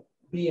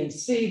B and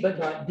C, but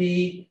not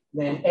D.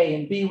 Then A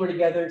and B were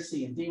together,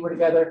 C and D were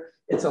together.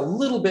 It's a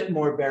little bit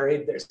more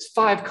varied. There's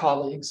 5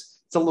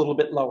 colleagues. It's a little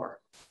bit lower.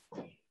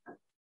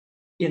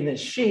 In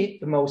this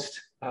sheet, the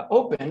most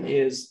open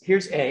is,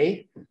 here's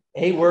A.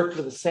 A worked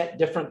with a set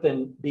different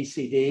than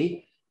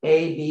BCD.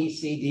 A, B,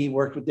 C, D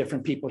worked with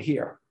different people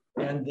here.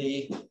 And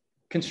the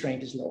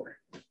constraint is lower.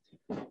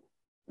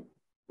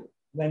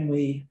 When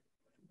we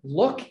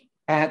look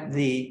at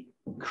the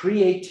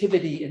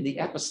creativity in the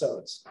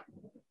episodes.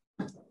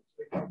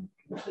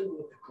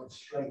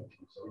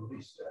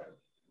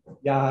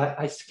 Yeah,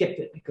 I skipped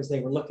it because they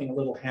were looking a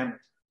little hammered.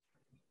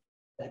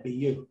 That'd be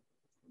you.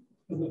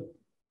 You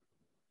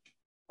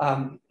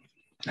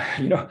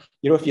know,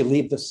 if you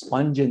leave the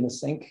sponge in the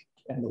sink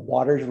and the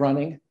water's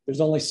running,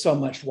 there's only so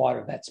much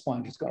water that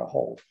sponge is going to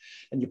hold.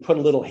 And you put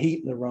a little heat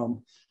in the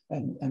room,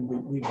 and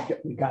we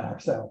got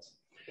ourselves.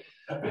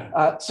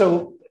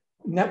 So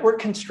network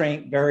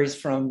constraint varies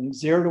from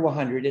 0 to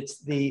 100. It's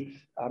the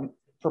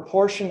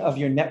proportion of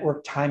your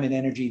network time and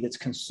energy that's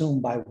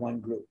consumed by one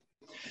group.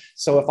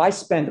 So if I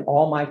spend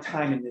all my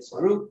time in this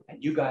group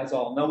and you guys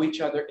all know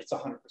each other, it's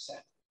 100%.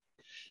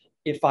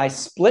 If I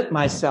split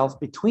myself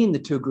between the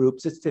 2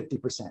 groups, it's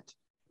 50%.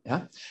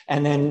 Yeah.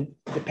 And then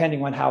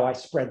depending on how I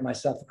spread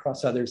myself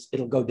across others,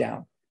 it'll go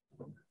down.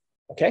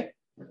 Okay.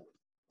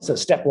 So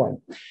step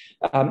 1,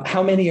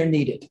 how many are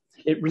needed?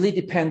 It really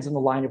depends on the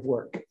line of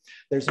work.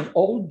 There's an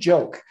old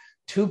joke.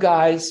 2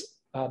 guys,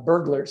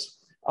 burglars,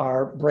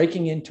 are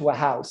breaking into a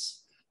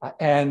house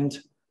and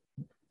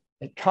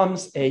it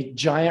comes a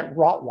giant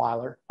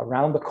Rottweiler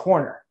around the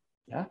corner,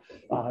 yeah?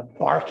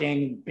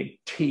 Barking, big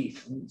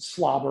teeth, and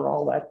slobber,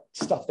 all that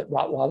stuff that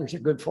Rottweilers are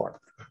good for.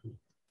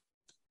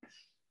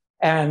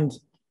 And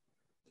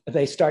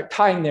they start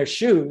tying their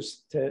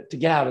shoes to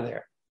get out of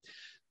there.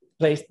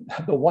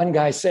 The one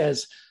guy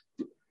says,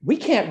 "We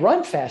can't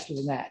run faster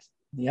than that."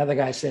 The other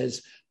guy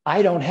says,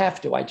 "I don't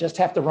have to. I just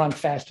have to run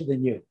faster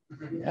than you."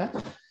 Yeah?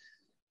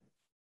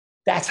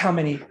 That's how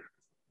many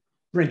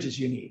bridges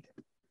you need.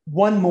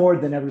 1 more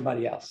than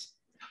everybody else.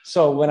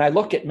 So when I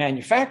look at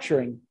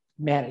manufacturing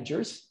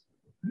managers,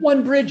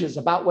 1 bridge is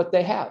about what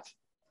they have.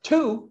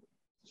 2,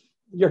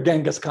 you're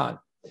Genghis Khan.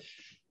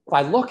 If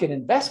I look at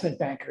investment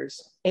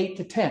bankers, 8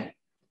 to 10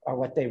 are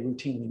what they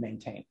routinely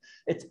maintain.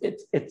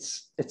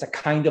 It's a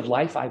kind of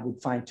life I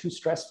would find too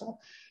stressful,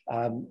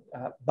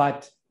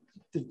 but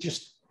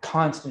just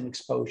constant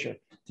exposure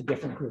to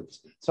different groups.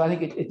 So I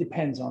think it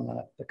depends on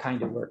the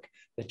kind of work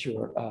that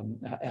you're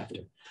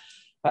after.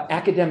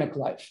 Academic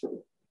life.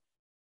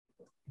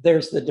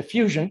 There's the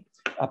diffusion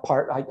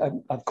part. I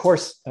of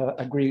course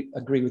agree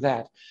with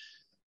that.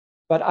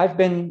 But I've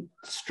been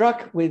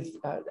struck with,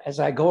 as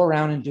I go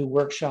around and do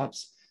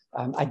workshops,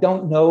 I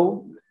don't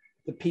know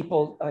the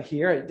people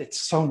here. It's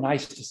so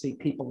nice to see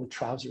people with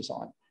trousers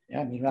on.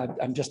 Yeah, I mean,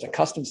 I'm just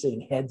accustomed to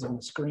seeing heads on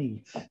the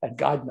screen, and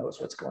God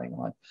knows what's going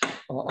on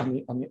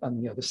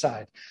the other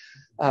side.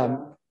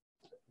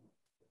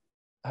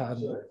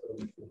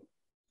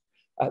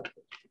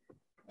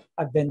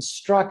 I've been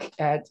struck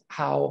at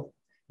how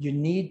you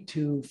need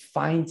to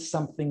find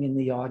something in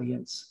the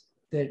audience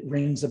that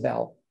rings a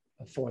bell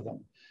for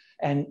them.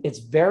 And it's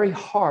very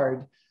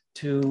hard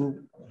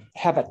to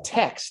have a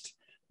text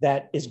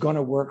that is going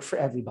to work for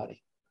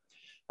everybody.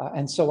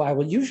 And so I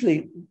will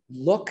usually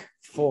look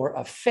for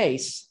a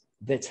face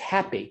that's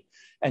happy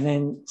and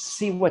then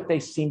see what they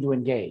seem to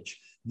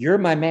engage. You're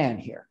my man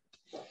here.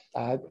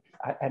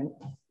 And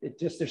it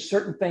just, there's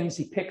certain things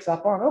he picks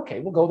up on.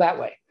 Okay, we'll go that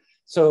way.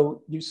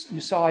 So you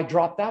saw I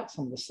dropped out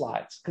some of the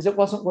slides because it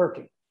wasn't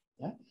working.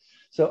 Yeah?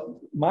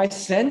 So my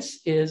sense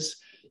is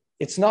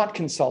it's not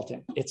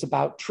consulting. It's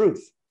about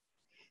truth.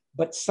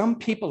 But some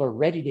people are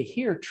ready to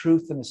hear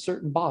truth in a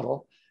certain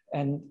bottle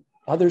and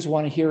others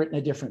want to hear it in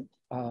a different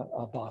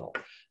bottle.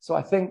 So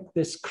I think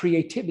this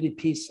creativity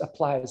piece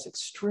applies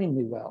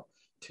extremely well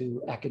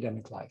to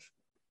academic life.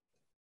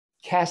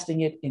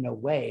 Casting it in a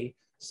way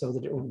so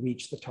that it will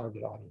reach the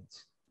target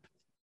audience.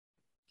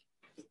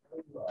 Yeah,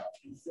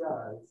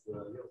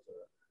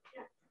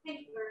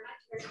 thank you very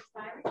much. Very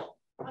inspiring.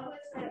 While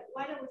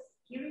I was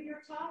hearing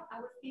your talk,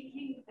 I was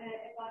thinking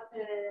about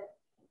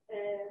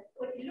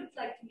what it looks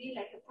like to me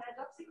like a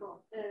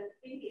paradoxical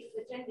thing is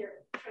the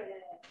gender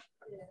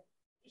issue.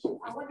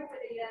 I wonder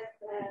whether you have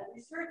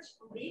research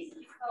on this,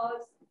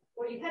 because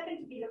where you happen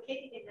to be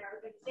located in an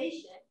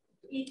organization,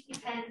 it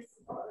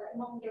depends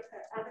among your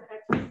other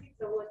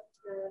characteristics of what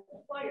the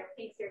employer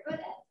thinks you're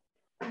good at.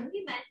 And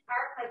women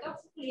are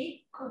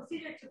paradoxically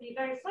considered to be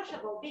very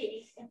sociable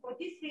beings, and for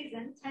this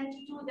reason tend to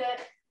do the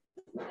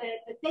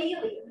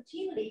daily,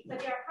 routinely, but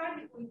they are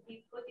hardly going to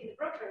be put in the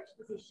brokerage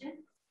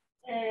position.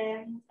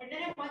 And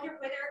then I wonder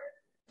whether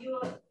you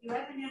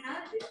have an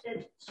analysis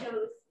that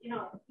shows,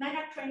 men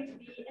are trained to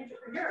be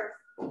entrepreneurs,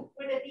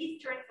 whether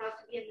these turns out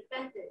to be an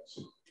advantage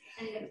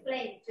and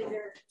explain to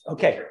their.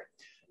 Okay.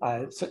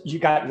 So you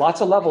got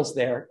lots of levels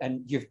there,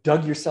 and you've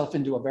dug yourself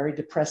into a very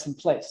depressing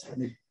place. Let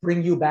me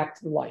bring you back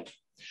to the light.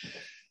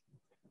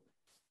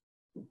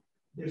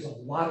 There's a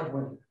lot of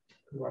women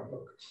who are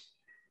brokers.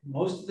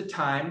 Most of the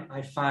time,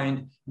 I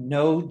find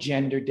no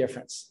gender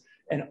difference.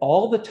 And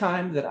all the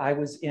time that I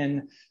was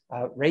in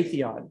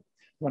Raytheon,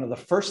 one of the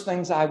first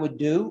things I would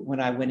do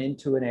when I went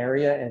into an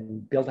area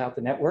and built out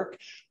the network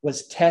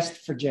was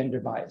test for gender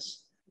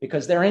bias,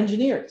 because they're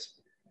engineers.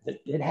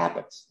 It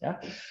happens, yeah.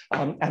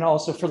 And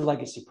also for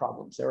legacy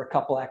problems. There were a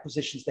couple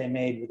acquisitions they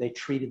made where they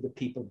treated the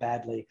people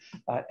badly,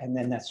 and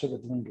then that sort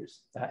of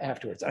lingers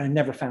afterwards. I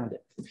never found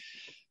it.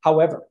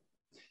 However,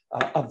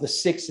 of the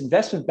 6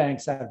 investment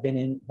banks I've been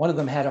in, one of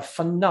them had a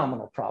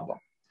phenomenal problem.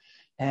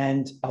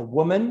 And a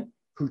woman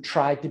who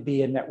tried to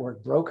be a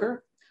network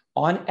broker,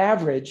 on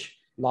average,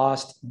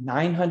 lost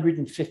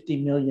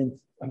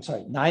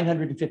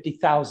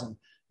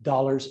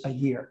 $950,000 a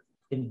year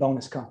in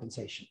bonus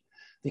compensation,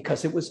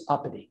 because it was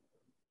uppity.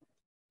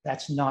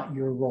 That's not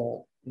your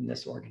role in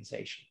this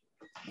organization.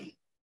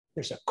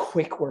 There's a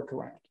quick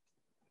workaround.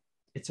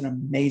 It's an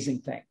amazing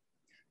thing.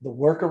 The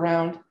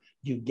workaround,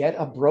 you get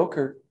a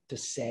broker to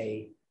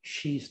say,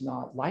 she's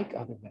not like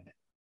other women.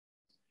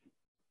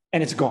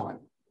 And it's gone.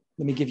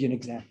 Let me give you an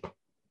example.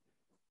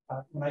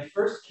 When I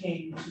first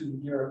came to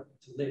Europe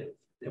to live,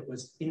 it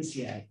was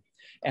INSEAD.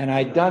 And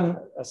I'd done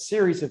a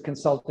series of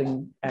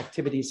consulting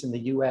activities in the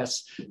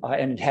US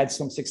and had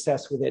some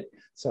success with it.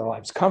 So I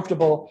was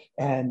comfortable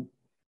and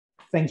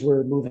things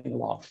were moving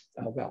along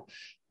well.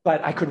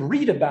 But I could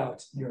read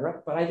about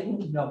Europe, but I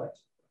didn't know it.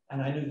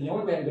 And I knew the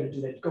only way I'm going to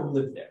do that is go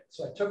live there.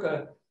 So I took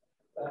a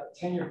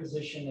tenure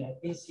position at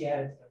INSEAD,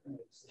 I think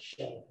it was the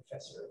Shell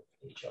professor of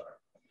HR,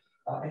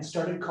 and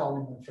started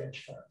calling on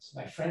French firms.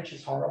 My French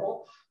is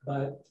horrible,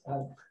 but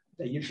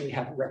they usually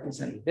have a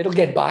representative. It'll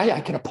get by. I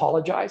can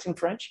apologize in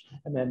French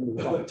and then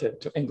move on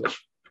to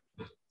English.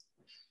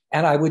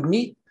 And I would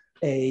meet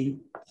a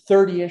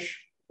 30-ish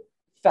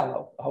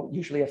fellow,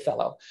 usually a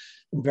fellow,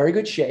 in very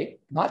good shape,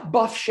 not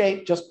buff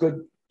shape, just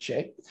good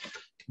shape,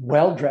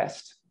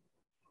 well-dressed,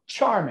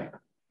 charming,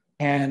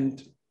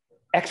 and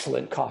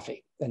excellent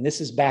coffee. And this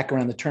is back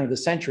around the turn of the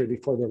century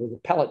before there were the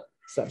pellet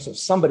stuff. So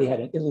somebody had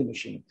an Illy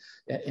machine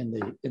in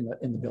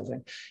the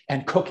building,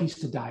 and cookies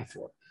to die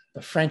for.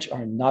 The French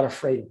are not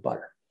afraid of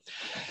butter.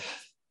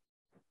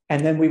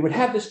 And then we would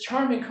have this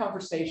charming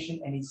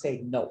conversation and he'd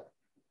say, no.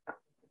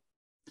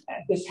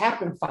 And this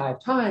happened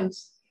 5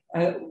 times.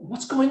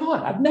 What's going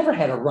on? I've never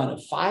had a run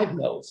of 5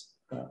 no's.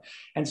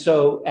 And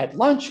so at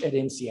lunch at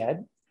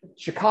INSEAD,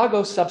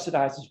 Chicago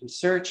subsidizes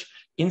research,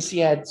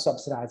 INSEAD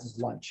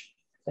subsidizes lunch.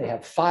 They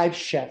have 5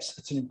 chefs.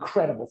 It's an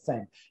incredible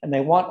thing. And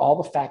they want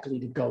all the faculty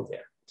to go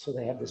there. So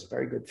they have this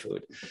very good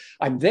food.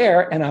 I'm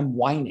there and I'm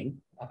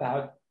whining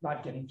about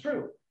not getting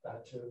through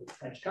to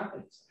French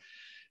companies.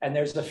 And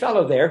there's a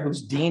fellow there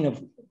who's dean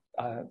of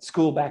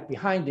school back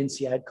behind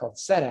INSEAD called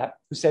SETAP,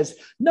 who says,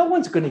 no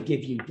one's going to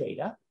give you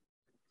data.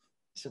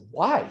 I said,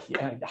 why?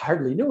 I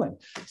hardly knew him.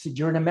 He said,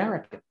 you're an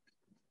American.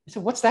 I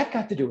said, what's that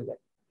got to do with it?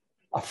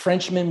 A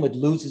Frenchman would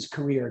lose his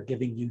career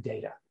giving you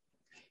data.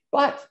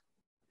 But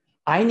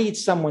I need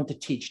someone to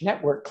teach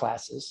network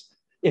classes.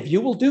 If you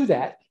will do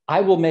that,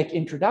 I will make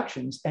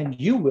introductions and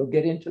you will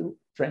get into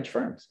French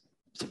firms.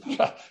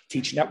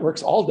 Teach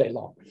networks all day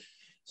long.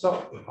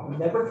 So I'll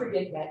never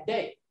forget that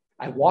day.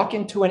 I walk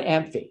into an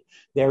amphi.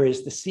 There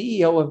is the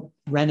CEO of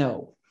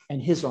Renault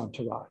and his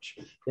entourage.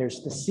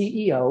 There's the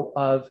CEO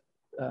of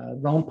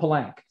Rome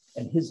Poulenc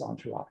and his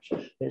entourage.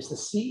 There's the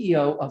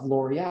CEO of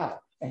L'Oreal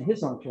and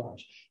his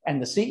entourage.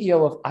 And the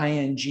CEO of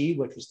ING,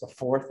 which was the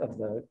 4th of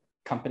the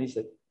companies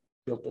that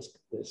built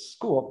this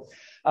school,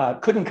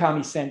 couldn't come.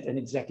 He sent an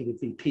executive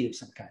VP of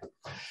some kind.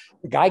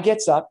 The guy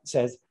gets up and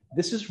says,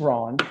 this is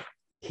Ron.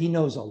 He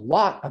knows a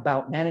lot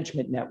about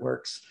management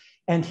networks,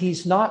 and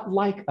he's not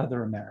like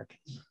other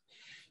Americans.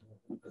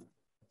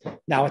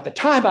 Now, at the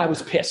time, I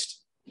was pissed.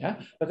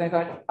 Yeah, but I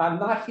thought, I'm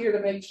not here to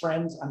make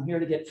friends. I'm here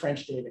to get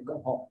French data and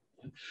go home.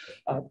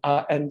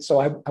 And so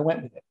I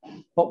went with it.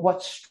 But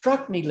what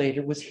struck me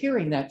later was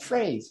hearing that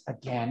phrase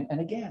again and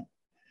again,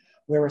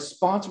 where a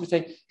sponsor would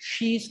say,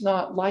 she's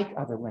not like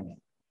other women.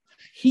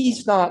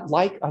 He's not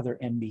like other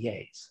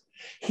MBAs.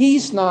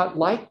 He's not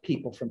like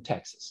people from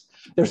Texas.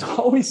 There's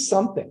always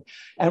something.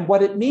 And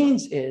what it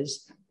means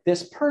is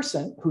this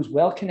person who's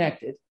well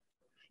connected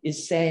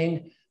is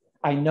saying,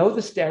 I know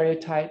the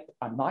stereotype,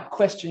 I'm not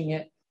questioning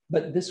it,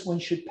 but this one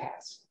should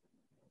pass.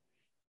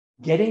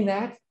 Getting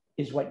that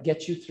is what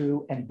gets you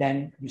through, and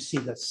then you see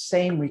the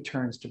same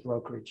returns to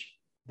brokerage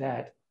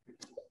that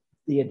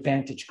the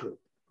advantage group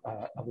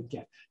would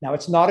get. Now,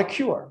 it's not a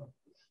cure,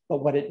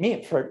 but what it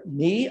means, for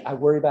me, I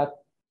worry about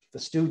the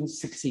students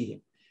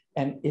succeeding,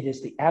 and it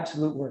is the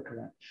absolute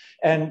workaround.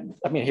 And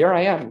I mean, here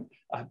I am,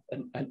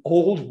 an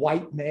old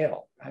white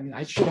male. I mean,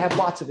 I should have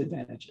lots of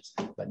advantages,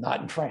 but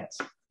not in France.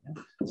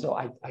 So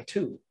I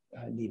too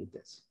needed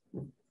this.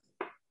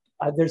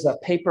 There's a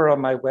paper on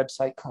my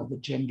website called The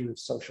Gender of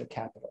Social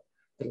Capital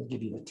that'll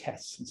give you the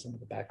tests and some of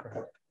the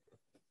background.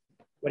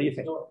 What do you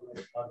think?